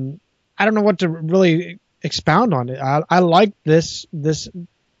 and I don't know what to really expound on it. I like this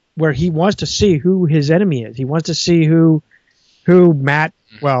where he wants to see who his enemy is. He wants to see who Matt,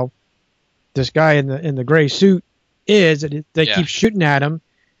 well, this guy in the gray suit is. They keep shooting at him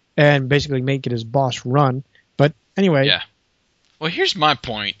and basically making his boss run. But anyway. Yeah. Well, here's my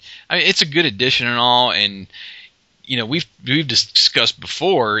point. I mean, it's a good addition and all, and we've discussed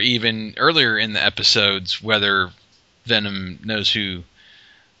before, even earlier in the episodes, whether Venom knows who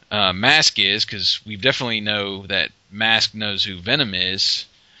Mask is, because we definitely know that Mask knows who Venom is,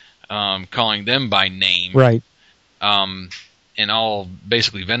 calling them by name. Right. And all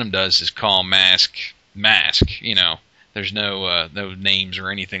basically Venom does is call Mask. There's no names or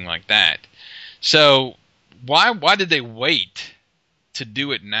anything like that. So why did they wait to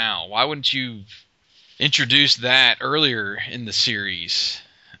do it now? Why wouldn't you introduce that earlier in the series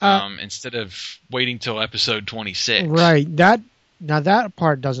instead of waiting till episode 26? Right. That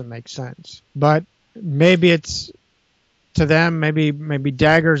part doesn't make sense. But maybe it's to them. Maybe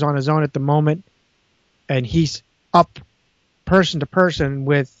Dagger's on his own at the moment, and he's up person to person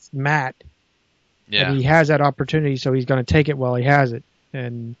with Matt. Yeah. And he has that opportunity, so he's going to take it while he has it.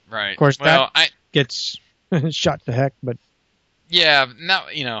 And right. Of course, gets shot to heck. But yeah,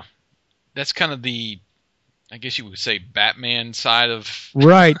 now that's kind of the, I guess you would say, Batman side of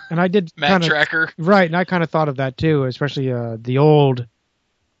right. And I did Matt Tracker. Right, and I kind of thought of that too, especially the old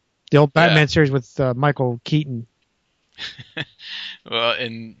Batman series with Michael Keaton. Well,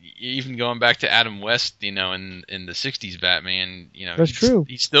 and even going back to Adam West, in the '60s Batman, that's true.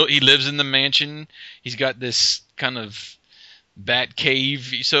 He lives in the mansion. He's got this kind of bat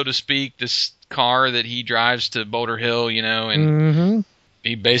cave, so to speak, this car that he drives to Boulder Hill, and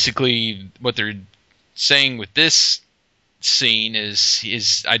he basically, what they're saying with this scene is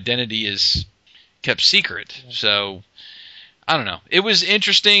his identity is kept secret. So I don't know. It was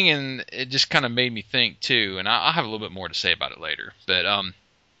interesting, and it just kind of made me think too. And I'll have a little bit more to say about it later. But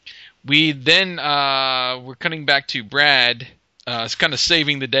we then we're cutting back to Brad. It's kind of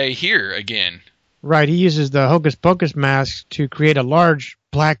saving the day here again. Right. He uses the Hocus Pocus mask to create a large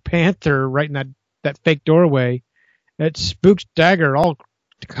Black Panther right in that fake doorway. It spooks Dagger all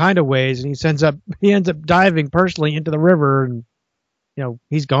kind of ways, and he ends up diving personally into the river, and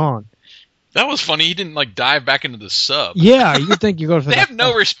he's gone. That was funny. He didn't dive back into the sub. Yeah, you think you go for They have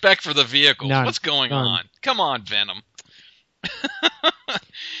no respect for the vehicles. None. What's going on? Come on, Venom.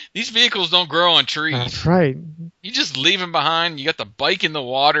 These vehicles don't grow on trees. That's right. You just leave them behind. You got the bike in the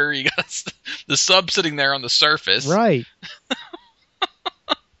water. You got the sub sitting there on the surface. Right.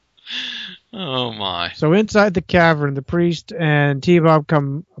 Oh, my. So inside the cavern, the priest and T-Bob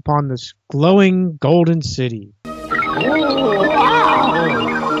come upon this glowing golden city.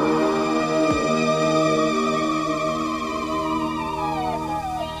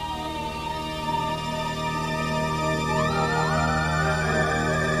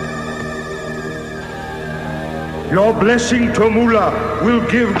 Your blessing, Tomula, will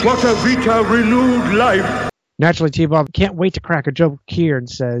give Guata Vita renewed life. Naturally, T-Bob can't wait to crack a joke here and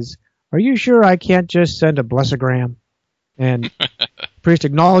says, "Are you sure I can't just send a blessagram?" And Priest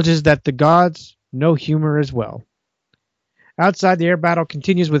acknowledges that the gods know humor as well. Outside, the air battle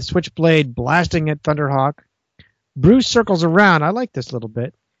continues with Switchblade blasting at Thunderhawk. Bruce circles around. I like this little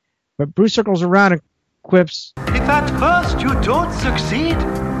bit. But Bruce circles around and quips, "If at first you don't succeed,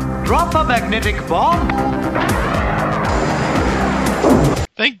 drop a magnetic bomb."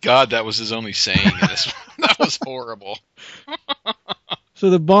 Thank God that was his only saying in this one. That was horrible. So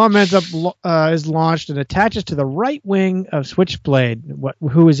the bomb ends up is launched and attaches to the right wing of Switchblade,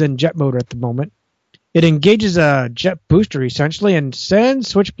 who is in jet mode at the moment. It engages a jet booster essentially and sends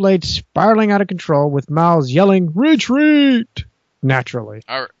Switchblade spiraling out of control, with Miles yelling "Retreat!" Naturally.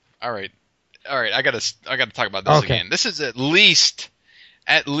 All right. I gotta talk about this again. This is at least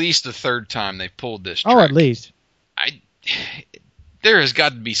at least the third time they pulled this trick. Oh, at least. There has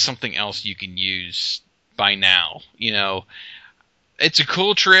got to be something else you can use by now. You know, it's a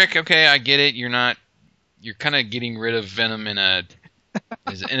cool trick. Okay, I get it. You're kind of getting rid of Venom in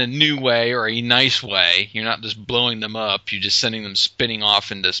a new way or a nice way. You're not just blowing them up. You're just sending them spinning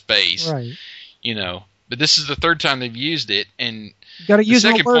off into space. Right. You know, but this is the third time they've used it, and you gotta use the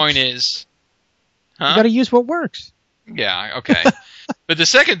second what works. point is, you got to use what works. Yeah, okay. But the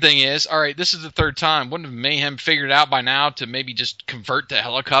second thing is, all right, this is the third time. Wouldn't have Mayhem figured out by now to maybe just convert to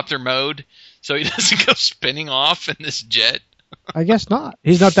helicopter mode so he doesn't go spinning off in this jet? I guess not.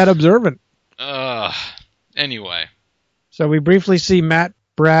 He's not that observant. Anyway. So we briefly see Matt,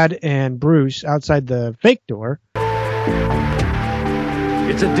 Brad, and Bruce outside the fake door. It's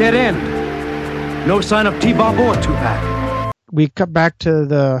a dead end. No sign of T-Bob or Tupac. We cut back to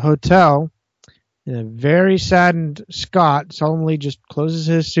the hotel. And a very saddened Scott solemnly just closes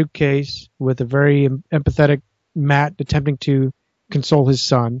his suitcase with a very empathetic Matt attempting to console his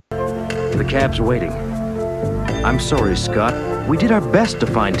son. The cab's waiting. I'm sorry, Scott. We did our best to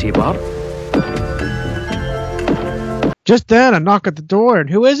find T-Bob. Just then, a knock at the door, and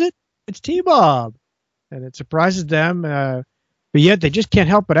who is it? It's T-Bob. And it surprises them, but yet they just can't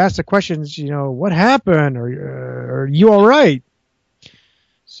help but ask the questions, you know, what happened? Or are you all right?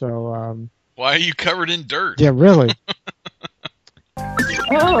 So, why are you covered in dirt? Yeah, really.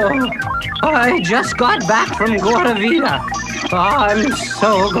 Oh, I just got back from Guaravita. Oh, I'm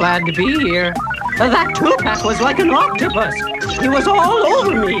so glad to be here. That Tupac was like an octopus. He was all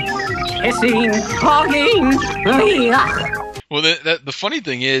over me. Kissing, hugging. Well, the funny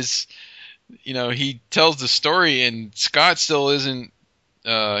thing is, you know, he tells the story and Scott still isn't,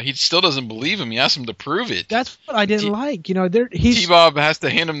 he still doesn't believe him. He asks him to prove it. That's what I didn't like. You know, T-Bob has to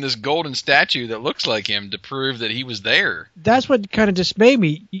hand him this golden statue that looks like him to prove that he was there. That's what kind of dismayed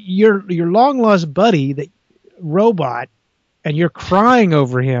me. Your long lost buddy, that robot, and you're crying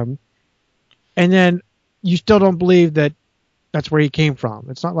over him, and then you still don't believe that that's where he came from.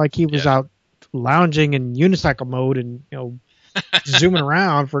 It's not like he was out lounging in unicycle mode and, you know, zooming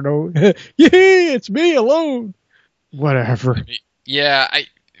around for no, yeah, it's me alone. Whatever. Yeah,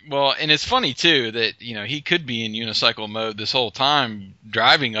 and it's funny too that, you know, he could be in unicycle mode this whole time,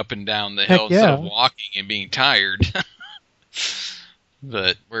 driving up and down the hill instead of walking and being tired.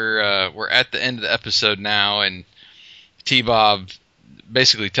 But we're at the end of the episode now, and T-Bob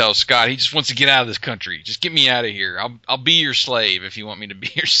basically tells Scott he just wants to get out of this country. Just get me out of here. I'll be your slave if you want me to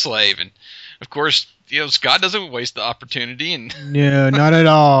be your slave. And of course, you know, Scott doesn't waste the opportunity and no, not at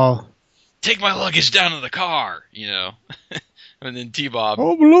all. Take my luggage down to the car, you know. And then T-Bob,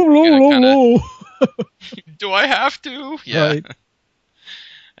 do I have to? Yeah. Right.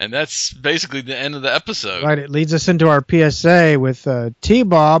 And that's basically the end of the episode. Right. It leads us into our PSA with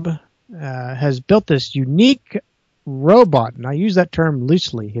T-Bob has built this unique robot, and I use that term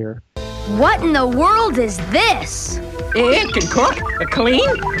loosely here. What in the world is this? It can cook, clean,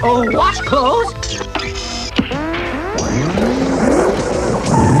 or wash clothes.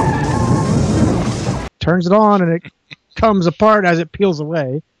 Turns it on, and it comes apart as it peels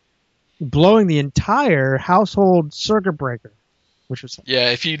away, blowing the entire household circuit breaker. Which was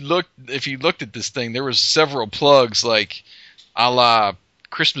if you looked at this thing, there was several plugs like a la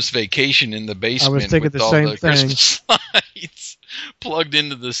Christmas Vacation in the basement. I was thinking with the all same the thing. Christmas lights plugged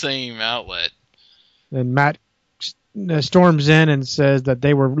into the same outlet. And Matt storms in and says that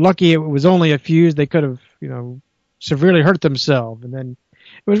they were lucky it was only a fuse. They could have, you know, severely hurt themselves. And then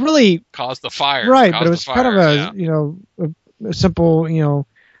it was really caused the fire. Right, but it was kind of a, you know, a simple, you know,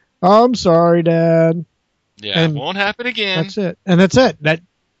 I'm sorry, Dad. Yeah, and it won't happen again. That's it. And that's it.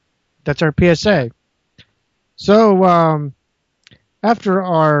 That's our PSA. So, after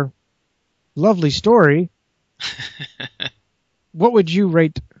our lovely story, what would you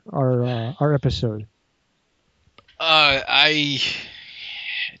rate our episode? I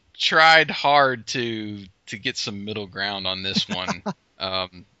tried hard to get some middle ground on this one.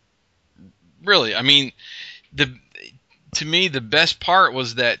 Really, I mean, to me, the best part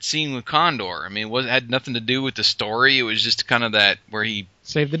was that scene with Condor. I mean, it had nothing to do with the story. It was just kind of that where he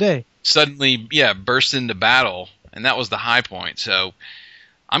saved the day. Suddenly, burst into battle, and that was the high point. So,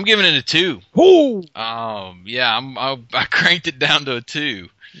 I'm giving it a 2. Ooh! I cranked it down to a 2.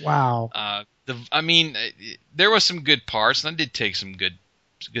 Wow. There was some good parts, and I did take some good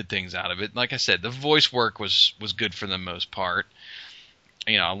things out of it. Like I said, the voice work was good for the most part.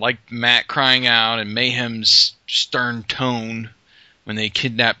 You know, I liked Matt crying out and Mayhem's stern tone when they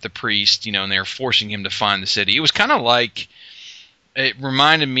kidnapped the priest, you know, and they were forcing him to find the city. It was kind of like It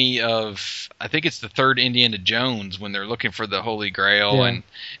reminded me of, I think it's the third Indiana Jones when they're looking for the Holy Grail, and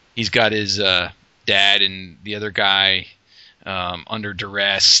he's got his dad and the other guy under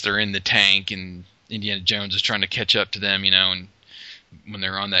duress. They're in the tank, and Indiana Jones is trying to catch up to them, and when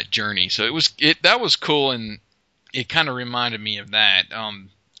they're on that journey. So that was cool, and it kind of reminded me of that.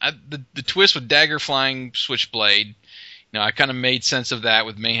 The twist with Dagger flying Switchblade, I kind of made sense of that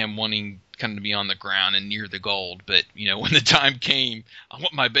with Mayhem wanting kind of to be on the ground and near the gold. But, when the time came, I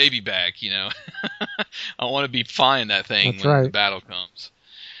want my baby back, I want to be flying that thing when the battle comes.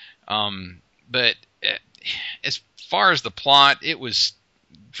 But as far as the plot,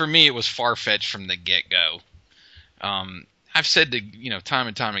 for me, it was far-fetched from the get-go. I've said to, time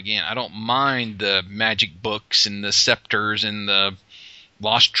and time again, I don't mind the magic books and the scepters and the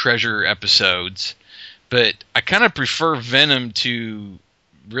Lost Treasure episodes, but I kind of prefer Venom to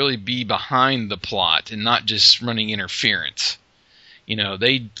really be behind the plot and not just running interference.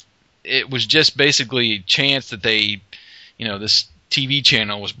 It was just basically a chance that they, this TV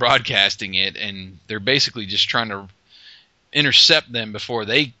channel was broadcasting it, and they're basically just trying to intercept them before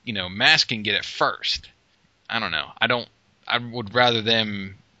they, Mask can get it first. I don't know. I would rather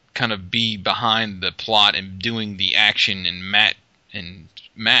them kind of be behind the plot and doing the action, and Matt and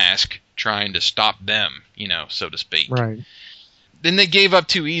Mask trying to stop them, so to speak. Right. Then they gave up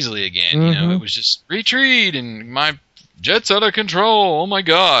too easily again. It was just retreat and my jet's out of control. Oh my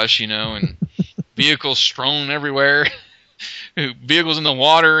gosh, and vehicles strewn everywhere, vehicles in the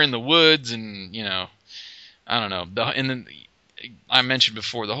water, in the woods, and I don't know. And then I mentioned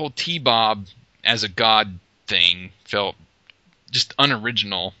before, the whole T-Bob as a god thing felt just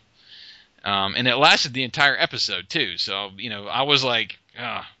unoriginal, and it lasted the entire episode too. So I was like,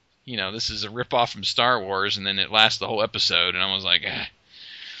 this is a ripoff from Star Wars, and then it lasts the whole episode, and I was like,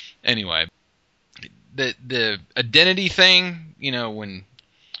 Anyway, the identity thing, when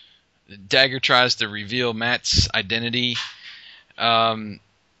Dagger tries to reveal Matt's identity, this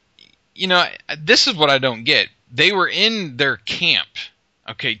is what I don't get. They were in their camp,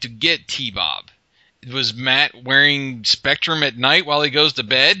 to get T-Bob. Was Matt wearing Spectrum at night while he goes to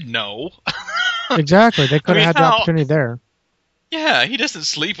bed? No. Exactly. They could have had the opportunity there. Yeah, he doesn't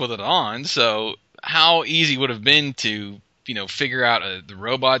sleep with it on, so how easy would it have been to, figure out the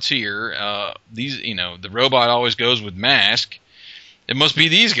robot's here. The robot always goes with Mask. It must be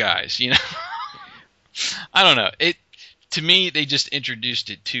these guys, I don't know. To me, they just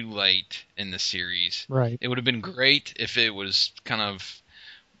introduced it too late in the series. Right. It would have been great if it was kind of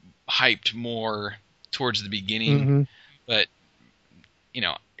hyped more towards the beginning, but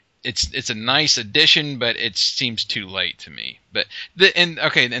it's a nice addition, but it seems too late to me. But and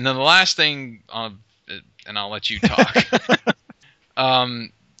then the last thing, and I'll let you talk.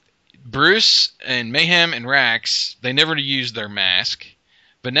 Bruce and Mayhem and Rax, they never used their mask.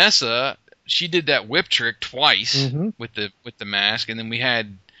 Vanessa, she did that whip trick twice with the mask, and then we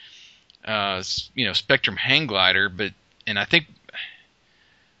had Spectrum Hang Glider, and I think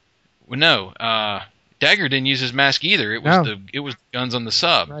Dagger didn't use his mask either. It was guns on the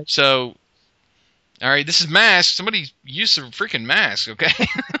sub. Right. So, all right, this is Mask. Somebody use a freaking mask, okay?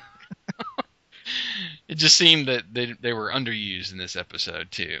 It just seemed that they were underused in this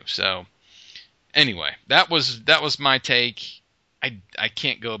episode too. So, anyway, that was my take. I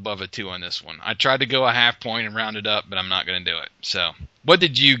can't go above a 2 on this one. I tried to go a half point and round it up, but I'm not going to do it. So, what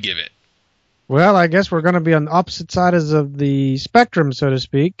did you give it? Well, I guess we're going to be on opposite sides of the spectrum, so to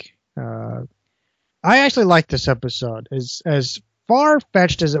speak. I actually liked this episode. As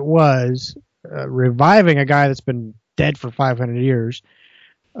far-fetched as it was, reviving a guy that's been dead for 500 years,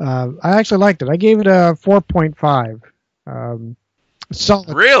 I actually liked it. I gave it a 4.5.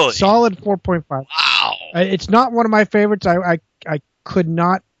 Really? Solid 4.5. Wow. It's not one of my favorites. I could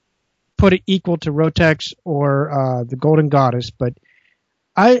not put it equal to Rotex or the Golden Goddess, but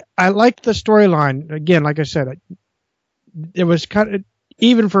I liked the storyline. Again, like I said, it was kind of,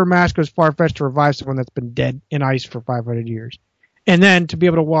 even for Mask, it was far-fetched to revive someone that's been dead in ice for 500 years. And then to be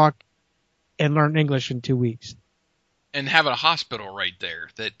able to walk and learn English in 2 weeks. And have a hospital right there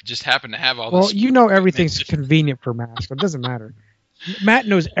that just happened to have all this. Well, everything's convenient for Mask. It doesn't matter. Matt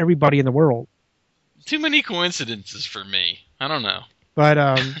knows everybody in the world. Too many coincidences for me. I don't know. But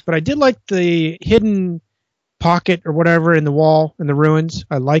I did like the hidden pocket or whatever in the wall in the ruins.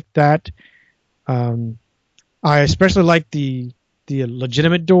 I liked that. I especially liked the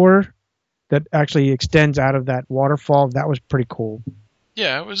legitimate door that actually extends out of that waterfall. That was pretty cool.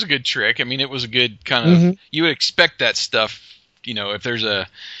 Yeah, it was a good trick. I mean, it was a good kind of. You would expect that stuff. If there's a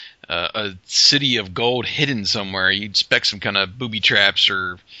city of gold hidden somewhere, you'd expect some kind of booby traps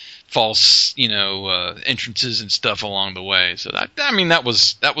or false, entrances and stuff along the way. So that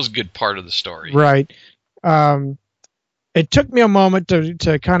was a good part of the story. Right. It took me a moment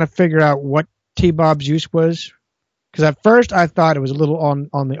to kind of figure out what T-Bob's use was, because at first I thought it was a little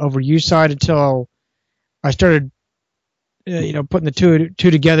on the overused side until I started, putting the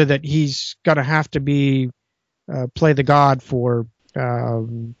two together, that he's gonna have to be play the god for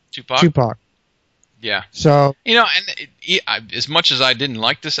Tupac. Yeah. So as much as I didn't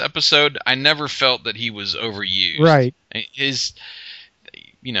like this episode, I never felt that he was overused. Right.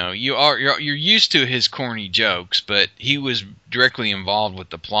 You're used to his corny jokes, but he was directly involved with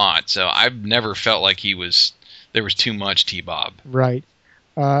the plot, so I've never felt like there was too much T-Bob. Right.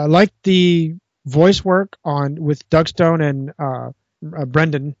 I like the voice work with Doug Stone and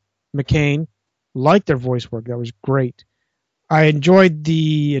Brendan McCain. Liked their voice work. That was great. I enjoyed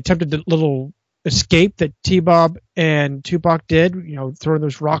the attempted little escape that T-Bob and Tupac did, throwing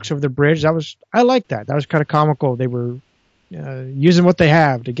those rocks over the bridge. I liked that. That was kind of comical. They were using what they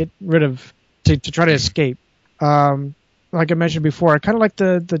have to get rid of, to try to escape. Like I mentioned before, I kind of like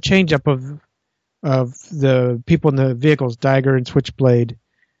the change up of the people in the vehicles, Dagger and Switchblade.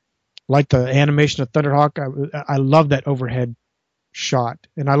 Like the animation of Thunderhawk. I love that overhead shot.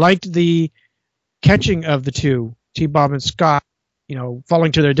 And I liked the catching of the two, T-Bob and Scott,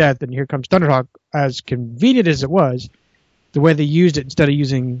 falling to their death, and here comes Thunderhawk. As convenient as it was, the way they used it instead of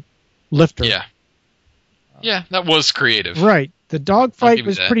using Lifter. Yeah, that was creative. Right. The dogfight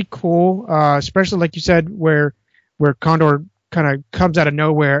was pretty cool, especially like you said, where Condor kind of comes out of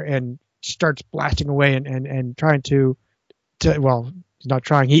nowhere and starts blasting away and trying to well, he's not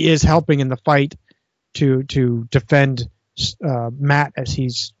trying. He is helping in the fight to defend Matt as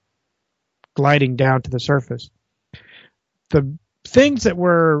he's gliding down to the surface. The things that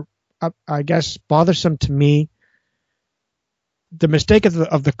were, I guess, bothersome to me, the mistake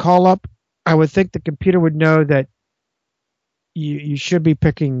of the call-up, I would think the computer would know that you should be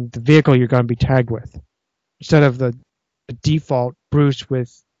picking the vehicle you're going to be tagged with. Instead of the default Bruce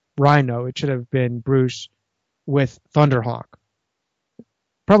with Rhino, it should have been Bruce with Thunderhawk.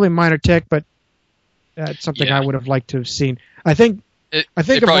 Probably a minor tick, but that's something I would have liked to have seen. I think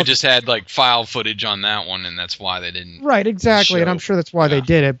they probably just had like file footage on that one, and that's why they didn't. Right, exactly, and I'm sure that's why they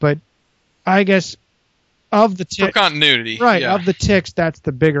did it. But I guess of the ticks, for continuity, right? Of the ticks, that's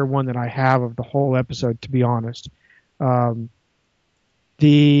the bigger one that I have of the whole episode, to be honest.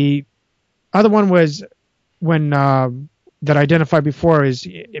 The other one was when that I identified before is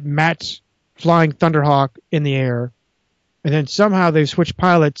Matt's flying Thunderhawk in the air, and then somehow they switch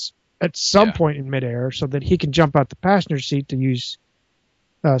pilots at some point in midair so that he can jump out the passenger seat to use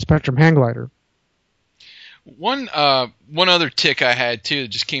Spectrum hang glider. One other tick I had too that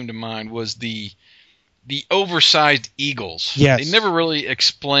just came to mind was the oversized eagles. Yes. They never really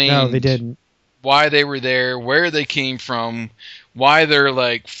explained. No, they didn't. Why they were there, where they came from, why they're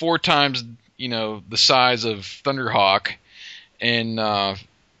like 4 times the size of Thunderhawk, and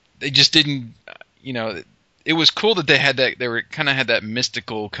they just didn't. It was cool that they had that. They were kind of had that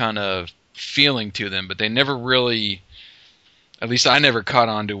mystical kind of feeling to them, but they never really. At least I never caught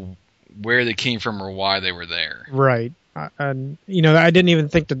on to where they came from or why they were there. Right, and I didn't even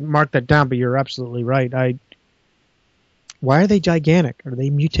think to mark that down, but you're absolutely right. Why are they gigantic? Are they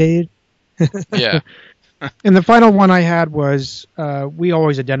mutated? Yeah. And the final one I had was, we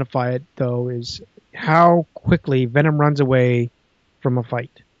always identify it, though, is how quickly Venom runs away from a fight.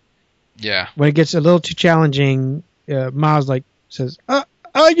 Yeah. When it gets a little too challenging, Miles says,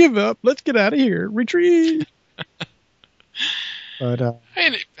 I give up. Let's get out of here. Retreat. But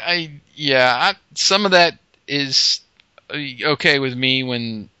some of that is okay with me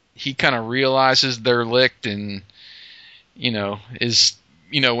when he kind of realizes they're licked and, if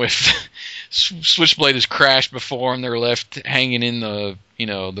Switchblade has crashed before and they're left hanging in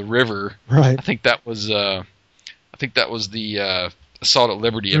the river. Right. I think that was the Assault at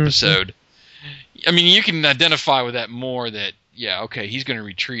Liberty episode. Mm-hmm. I mean, you can identify with that more that, he's going to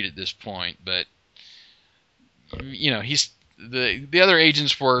retreat at this point, but he's the other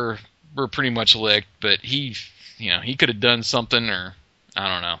agents were pretty much licked, but he could have done something, or I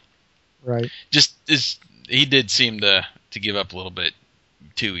don't know. Right. He did seem to give up a little bit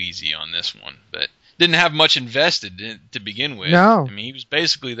too easy on this one, but didn't have much invested to begin with. No. I mean, he was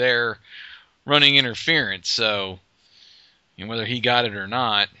basically there running interference, so whether he got it or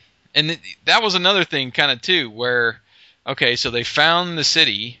not. And that was another thing kind of too, where, okay, so they found the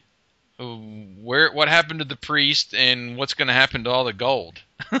city. What happened to the priest, and what's going to happen to all the gold?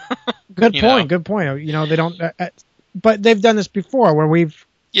 Good point. Good point. They don't, but they've done this before where we've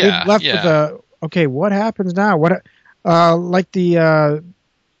left with what happens now? Like the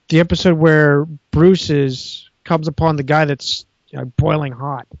the episode where Bruce comes upon the guy that's boiling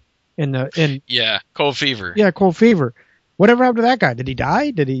hot in Yeah, cold fever. Yeah, cold fever. Whatever happened to that guy? Did he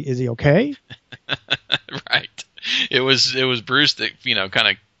die? Is he okay? Right. It was Bruce that kind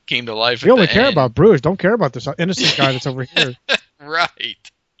of came to life. We only care about Bruce. Don't care about this innocent guy that's over here.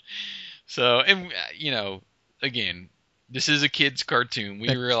 Right. So, and again, this is a kid's cartoon.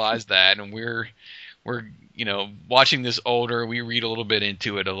 We realize that, and we're watching this older. We read a little bit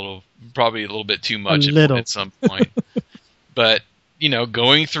into it, probably a little bit too much at some point. But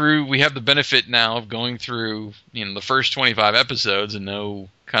going through, we have the benefit now of going through the first 25 episodes and know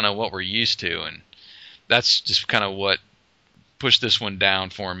kind of what we're used to, and that's just kind of what pushed this one down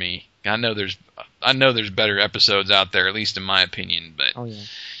for me. I know there's better episodes out there, at least in my opinion, but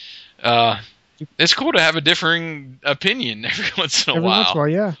it's cool to have a differing opinion every once in a while. Every once in a while,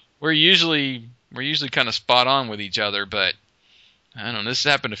 yeah. We're usually kind of spot on with each other, but I don't know. This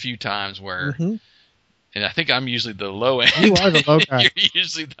happened a few times where, and I think I'm usually the low end. You are the low guy. You're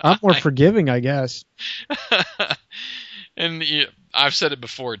usually the I'm more forgiving, I guess. And I've said it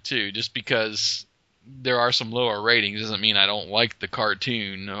before too. Just because there are some lower ratings doesn't mean I don't like the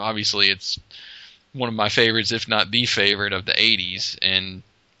cartoon. Obviously, it's one of my favorites, if not the favorite of the 80s. And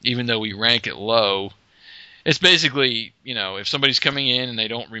even though we rank it low, it's basically, if somebody's coming in and they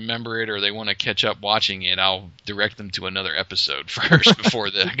don't remember it or they want to catch up watching it, I'll direct them to another episode first before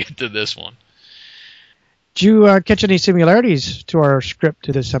they get to this one. Did you catch any similarities to our script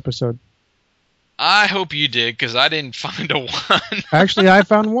to this episode? I hope you did, because I didn't find a one. Actually, I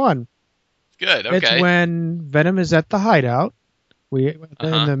found one. Good, okay. It's when Venom is at the hideout. In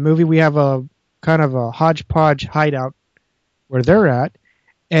the movie, we have a kind of a hodgepodge hideout where they're at.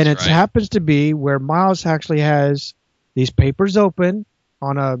 And it happens to be where Miles actually has these papers open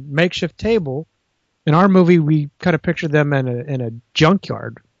on a makeshift table. In our movie, we kind of picture them in a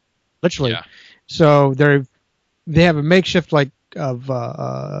junkyard, literally. Yeah. So they have a makeshift in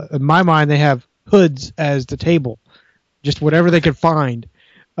my mind, they have hoods as the table, just whatever they could find.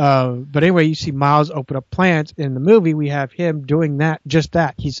 But anyway, you see Miles open up plans. In the movie, we have him doing just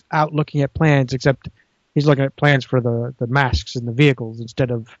that. He's out looking at plans, except he's looking at plans for the masks and the vehicles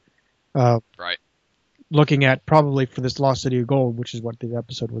instead of looking at probably for this Lost City of Gold, which is what the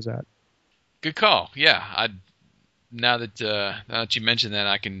episode was at. Good call. Yeah, now that you mentioned that,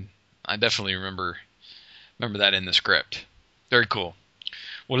 I definitely remember that in the script. Very cool.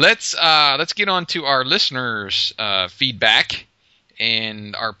 Well, let's get on to our listeners' feedback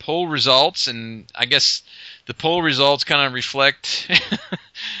and our poll results, and I guess the poll results kind of reflect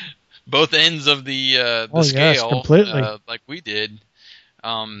both ends of the scale, yes, completely. Like we did.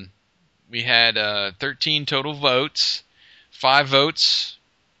 We had 13 total votes. 5 votes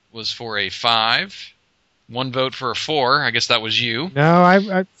was for a 5. 1 vote for a 4. I guess that was you. No, I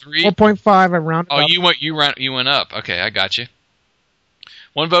 4.5. I rounded up. Oh, you went up. Okay, I got you.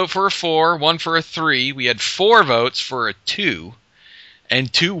 1 vote for a 4. 1 for a 3. We had 4 votes for a 2,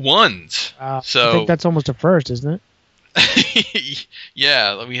 and 2 ones. So I think that's almost a first, isn't it?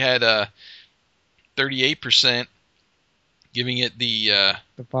 Yeah, we had 38% giving it the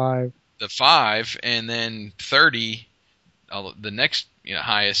 5. The 5, and then 30. The next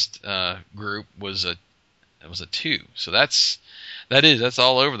highest group was a 2. So that's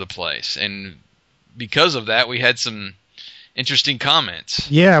all over the place, and because of that, we had some interesting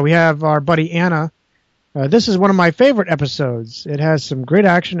comments. Yeah, we have our buddy Anna. This is one of my favorite episodes. It has some great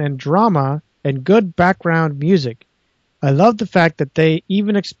action and drama and good background music. I love the fact that they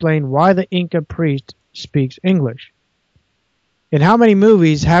even explain why the Inca priest speaks English. In how many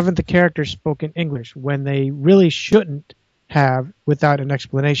movies haven't the characters spoken English when they really shouldn't have without an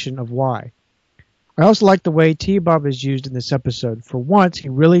explanation of why? I also like the way T-Bob is used in this episode. For once, he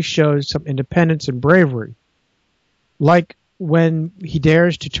really shows some independence and bravery. Like when he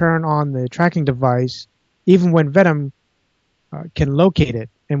dares to turn on the tracking device, even when Venom can locate it,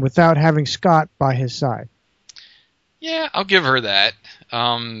 and without having Scott by his side. Yeah, I'll give her that.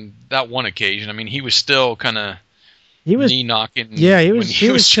 That one occasion, I mean, he was still kind of knee knocking. Yeah, he was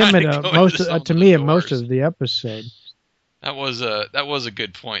timid to me in most of the episode. That was a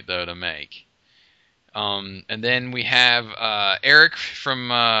good point though to make. And then we have Eric from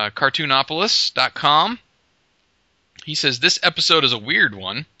Cartoonopolis.com. He says, this episode is a weird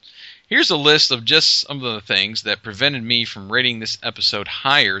one. Here's a list of just some of the things that prevented me from rating this episode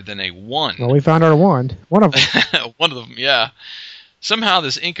higher than a 1. Well, we found our one. One of them. One of them, yeah. Somehow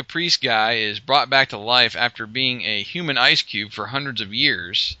this Inca priest guy is brought back to life after being a human ice cube for hundreds of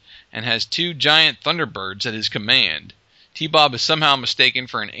years and has 2 giant thunderbirds at his command. T-Bob is somehow mistaken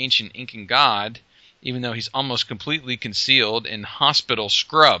for an ancient Incan god, even though he's almost completely concealed in hospital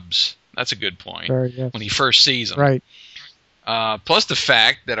scrubs. That's a good point. Yes. When he first sees him. Right. Plus the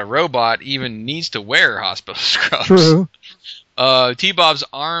fact that a robot even needs to wear hospital scrubs. True. T-Bob's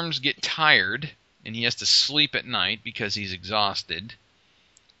arms get tired, and he has to sleep at night because he's exhausted.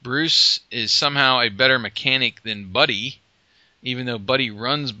 Bruce is somehow a better mechanic than Buddy, even though Buddy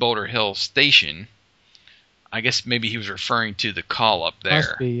runs Boulder Hill Station. I guess maybe he was referring to the call-up there.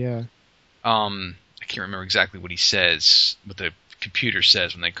 Must be, yeah. I can't remember exactly what he says, what the computer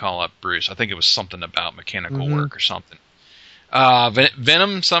says when they call up Bruce. I think it was something about mechanical work or something.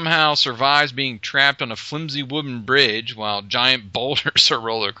 Venom somehow survives being trapped on a flimsy wooden bridge while giant boulders are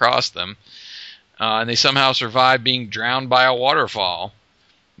rolled across them. And they somehow survive being drowned by a waterfall.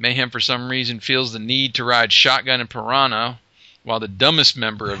 Mayhem, for some reason, feels the need to ride Shotgun and Piranha, while the dumbest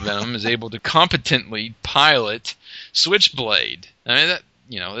member of Venom is able to competently pilot Switchblade. I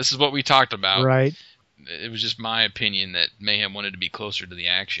mean, this is what we talked about. Right. It was just my opinion that Mayhem wanted to be closer to the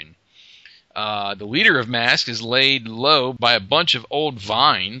action. The leader of Mask is laid low by a bunch of old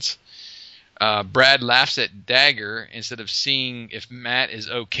vines. Brad laughs at Dagger instead of seeing if Matt is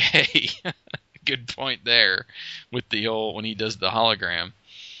okay. Good point there with the old when he does the hologram.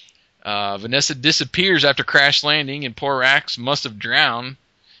 Vanessa disappears after crash landing, and poor Axe must have drowned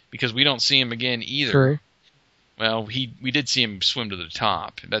because we don't see him again either. True. Well, we did see him swim to the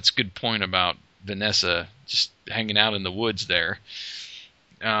top. That's a good point about Vanessa just hanging out in the woods there.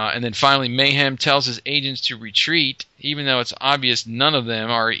 And then finally, Mayhem tells his agents to retreat, even though it's obvious none of them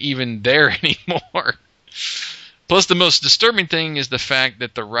are even there anymore. Plus, the most disturbing thing is the fact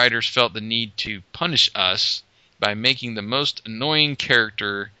that the writers felt the need to punish us by making the most annoying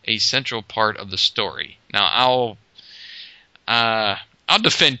character a central part of the story. Now, I'll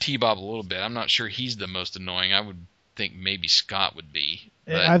defend T-Bob a little bit. I'm not sure he's the most annoying. I would think maybe Scott would be.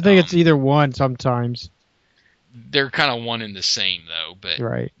 But, I think it's either one sometimes. They're kind of one and the same, though. But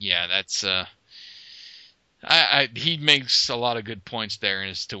right. Yeah, that's. He makes a lot of good points there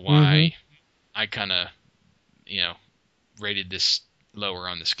as to why I kind of, rated this lower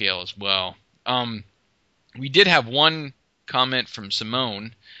on the scale as well. We did have one comment from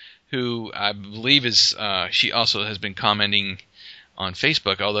Simone, who I believe is she also has been commenting on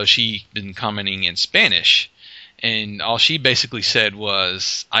Facebook, although she's been commenting in Spanish. And all she basically said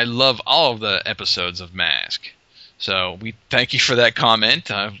was, I love all of the episodes of Mask. So we thank you for that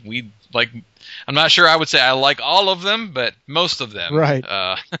comment. I'm not sure I would say I like all of them, but most of them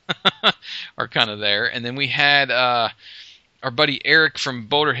are kind of there. And then we had our buddy Eric from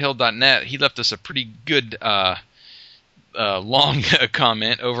BoulderHill.net. He left us a pretty good long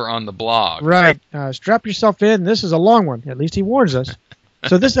comment over on the blog. Right. Strap yourself in. This is a long one. At least he warns us.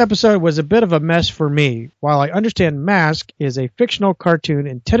 So this episode was a bit of a mess for me. While I understand Mask is a fictional cartoon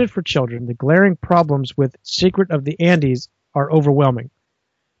intended for children, the glaring problems with Secret of the Andes are overwhelming.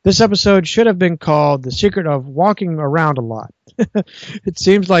 This episode should have been called The Secret of Walking Around a Lot. It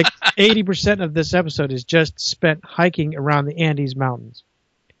seems like 80% of this episode is just spent hiking around the Andes Mountains.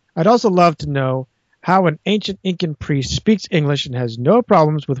 I'd also love to know how an ancient Incan priest speaks English and has no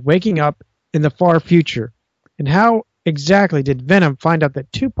problems with waking up in the far future. And how exactly did Venom find out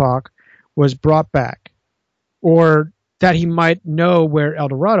that Tupac was brought back? Or that he might know where El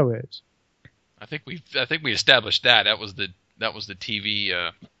Dorado is? I think we established that. That was the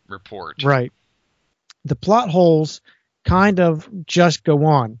TV report. Right. The plot holes kind of just go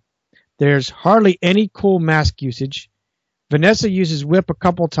on. There's hardly any cool mask usage. Vanessa uses whip a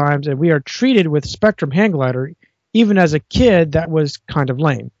couple times, and we are treated with Spectrum hand glider. Even as a kid, that was kind of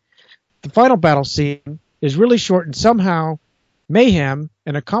lame. The final battle scene is really short, and somehow Mayhem,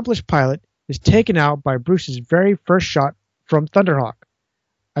 an accomplished pilot, is taken out by Bruce's very first shot from Thunderhawk.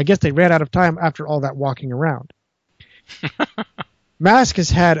 I guess they ran out of time after all that walking around. Mask has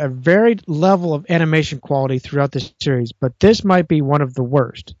had a varied level of animation quality throughout the series, but this might be one of the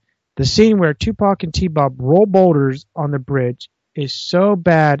worst. The scene where Tupac and T-Bob roll boulders on the bridge is so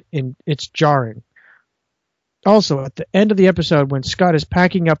bad and it's jarring. Also, at the end of the episode, when Scott is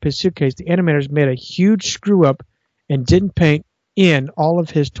packing up his suitcase, the animators made a huge screw-up and didn't paint in all of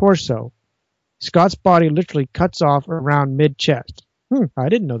his torso. Scott's body literally cuts off around mid-chest. I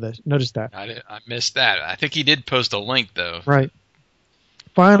didn't notice that. I missed that. I think he did post a link, though. Right.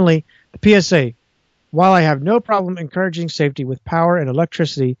 Finally, the PSA. While I have no problem encouraging safety with power and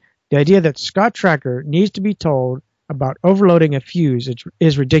electricity, the idea that Scott Tracker needs to be told about overloading a fuse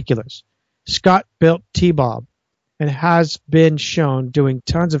is ridiculous. Scott built T-Bob and has been shown doing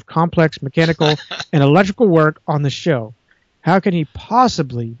tons of complex mechanical and electrical work on the show. How can he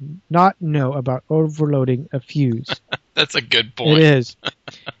possibly not know about overloading a fuse? That's a good point. It is.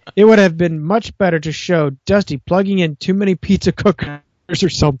 It would have been much better to show Dusty plugging in too many pizza cookers or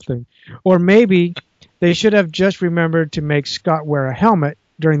something. Or maybe they should have just remembered to make Scott wear a helmet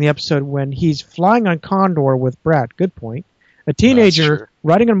during the episode when he's flying on Condor with Brad. Good point. A teenager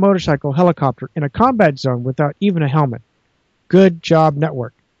riding a motorcycle helicopter in a combat zone without even a helmet. Good job,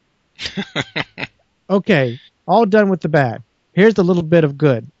 network. Okay, all done with the bad. Here's the little bit of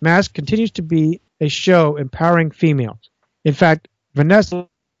good. Mask continues to be a show empowering females. In fact, Vanessa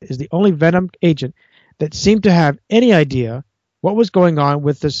is the only Venom agent that seemed to have any idea what was going on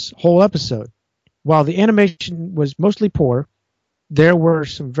with this whole episode. While the animation was mostly poor, there were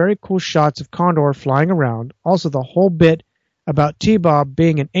some very cool shots of Condor flying around. Also, the whole bit about T-Bob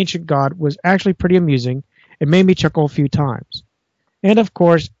being an ancient god was actually pretty amusing. It made me chuckle a few times. And of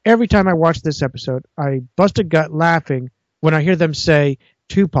course, every time I watch this episode, I bust a gut laughing when I hear them say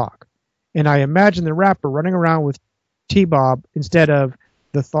Tupac. And I imagine the rapper running around with T-Bob instead of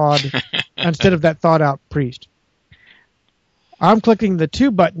that thawed out priest. I'm clicking the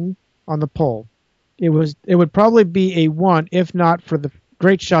 2 button on the poll. It would probably be a 1 if not for the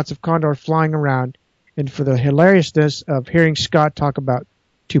great shots of Condor flying around and for the hilariousness of hearing Scott talk about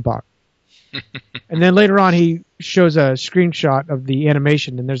Tupac. And then later on he shows a screenshot of the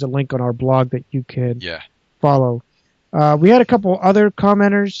animation, and there's a link on our blog that you can follow. We had a couple other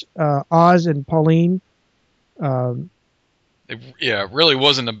commenters, Oz and Pauline. It really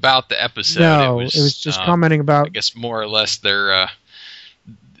wasn't about the episode. No, it was just commenting about... I guess more or less their...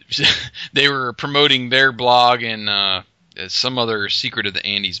 they were promoting their blog and some other Secret of the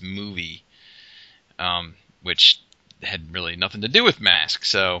Andes movie, which had really nothing to do with Mask.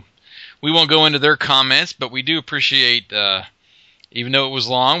 So we won't go into their comments, but we do appreciate, even though it was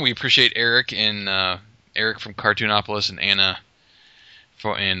long, we appreciate Eric and Eric from Cartoonopolis and Anna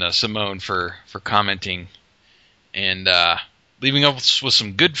and Simone for commenting and leaving us with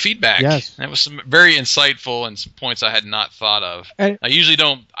some good feedback. Yes. That was some very insightful and some points I had not thought of. And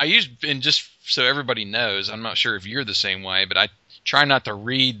just so everybody knows, I'm not sure if you're the same way, but I try not to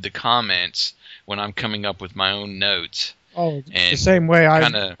read the comments when I'm coming up with my own notes. Oh, the same way.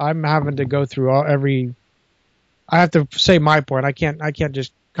 I'm having to go through I have to say my point. I can't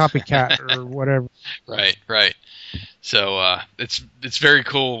just copycat or whatever. Right. So it's very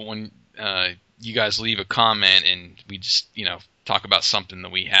cool when you guys leave a comment and we just talk about something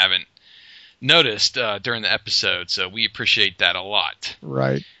that we haven't noticed during the episode. So we appreciate that a lot.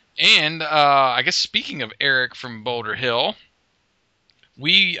 Right. And I guess speaking of Eric from Boulder Hill,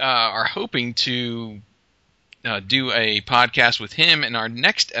 we are hoping to do a podcast with him in our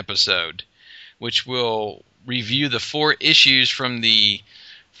next episode, which will review the 4 issues from the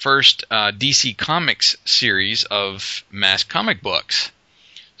first DC Comics series of Mask comic books.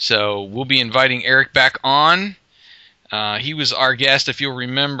 So we'll be inviting Eric back on. He was our guest, if you'll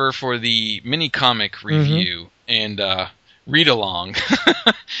remember, for the mini comic review and read along.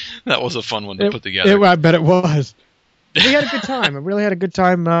 That was a fun one to put together. I bet it was. We had a good time. I really had a good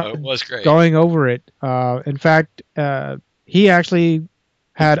time it was great. Going over it. In fact, he actually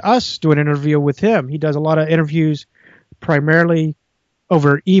had us do an interview with him. He does a lot of interviews primarily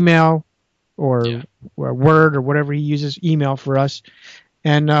over email or Word or whatever he uses, email for us.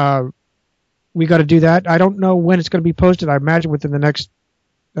 And we got to do that. I don't know when it's going to be posted. I imagine within the next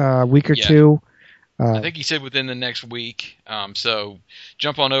week or two. I think he said within the next week. So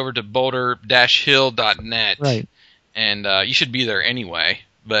jump on over to boulder-hill.net. Right. And you should be there anyway.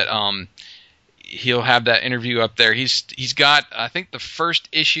 But he'll have that interview up there. He's got, I think, the first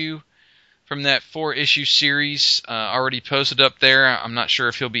issue from that 4-issue series already posted up there. I'm not sure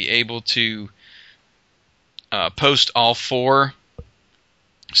if he'll be able to post all 4.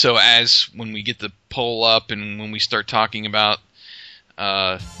 So when we get the poll up and when we start talking about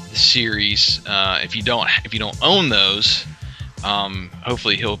the series, if you don't own those,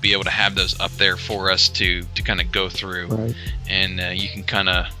 hopefully he'll be able to have those up there for us to kind of go through, right. And you can kind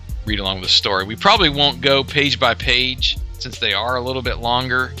of read along with the story. We probably won't go page by page since they are a little bit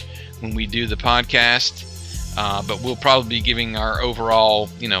longer when we do the podcast, but we'll probably be giving our overall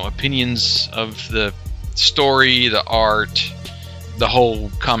opinions of the story, the art, the whole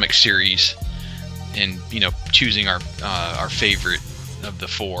comic series, and choosing our favorite of the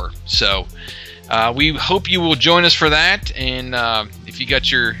 4. So we hope you will join us for that. And if you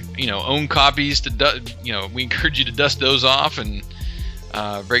got your own copies we encourage you to dust those off and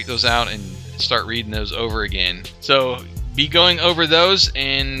break those out and start reading those over again. So be going over those,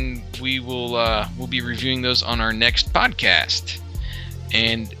 and we'll be reviewing those on our next podcast.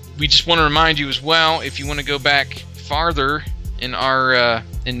 And we just want to remind you as well, if you want to go back farther in our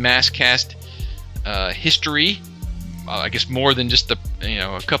in Maskcast history, I guess more than just a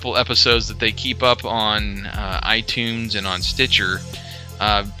couple episodes that they keep up on iTunes and on Stitcher.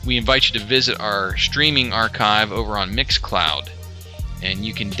 We invite you to visit our streaming archive over on Mixcloud. And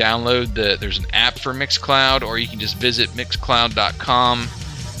you can download there's an app for Mixcloud, or you can just visit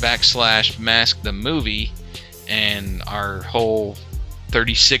mixcloud.com/maskthemovie, and our whole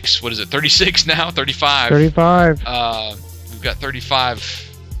 36 now? 35. 35. We've got 35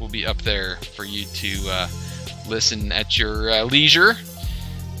 will be up there for you to listen at your leisure.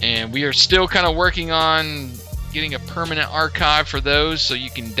 And we are still kind of working on getting a permanent archive for those so you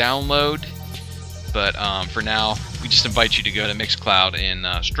can download. But for now, we just invite you to go to Mixcloud and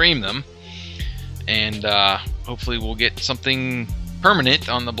stream them. And hopefully we'll get something permanent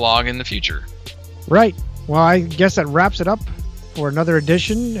on the blog in the future. Right. Well, I guess that wraps it up for another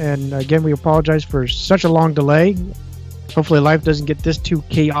edition. And again, we apologize for such a long delay. Hopefully life doesn't get this too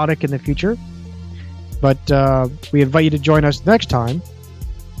chaotic in the future. But we invite you to join us next time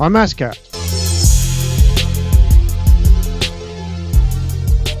on Maskcast.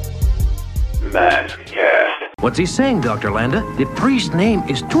 Maskcast. What's he saying, Dr. Landa? The priest's name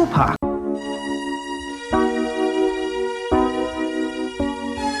is Tupac.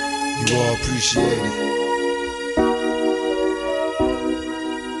 You all appreciate it.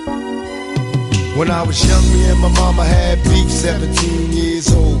 When I was young, me and my mama had beef. 17 years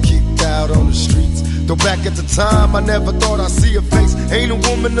old, kicked out on the streets. Though back at the time, I never thought I'd see her face. Ain't a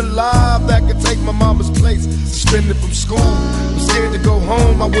woman alive that could take my mama's place. Suspended from school, I'm scared to go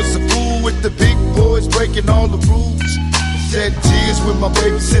home. I was a fool with the big boys, breaking all the rules. Shed tears with my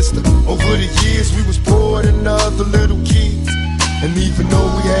baby sister. Over the years, we was poor than other little kids. And even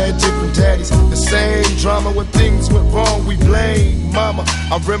though we had different daddies, the same drama when things went wrong, we blame mama.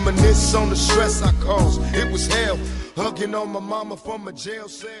 I reminisce on the stress I caused. It was hell, hugging on my mama from a jail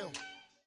cell.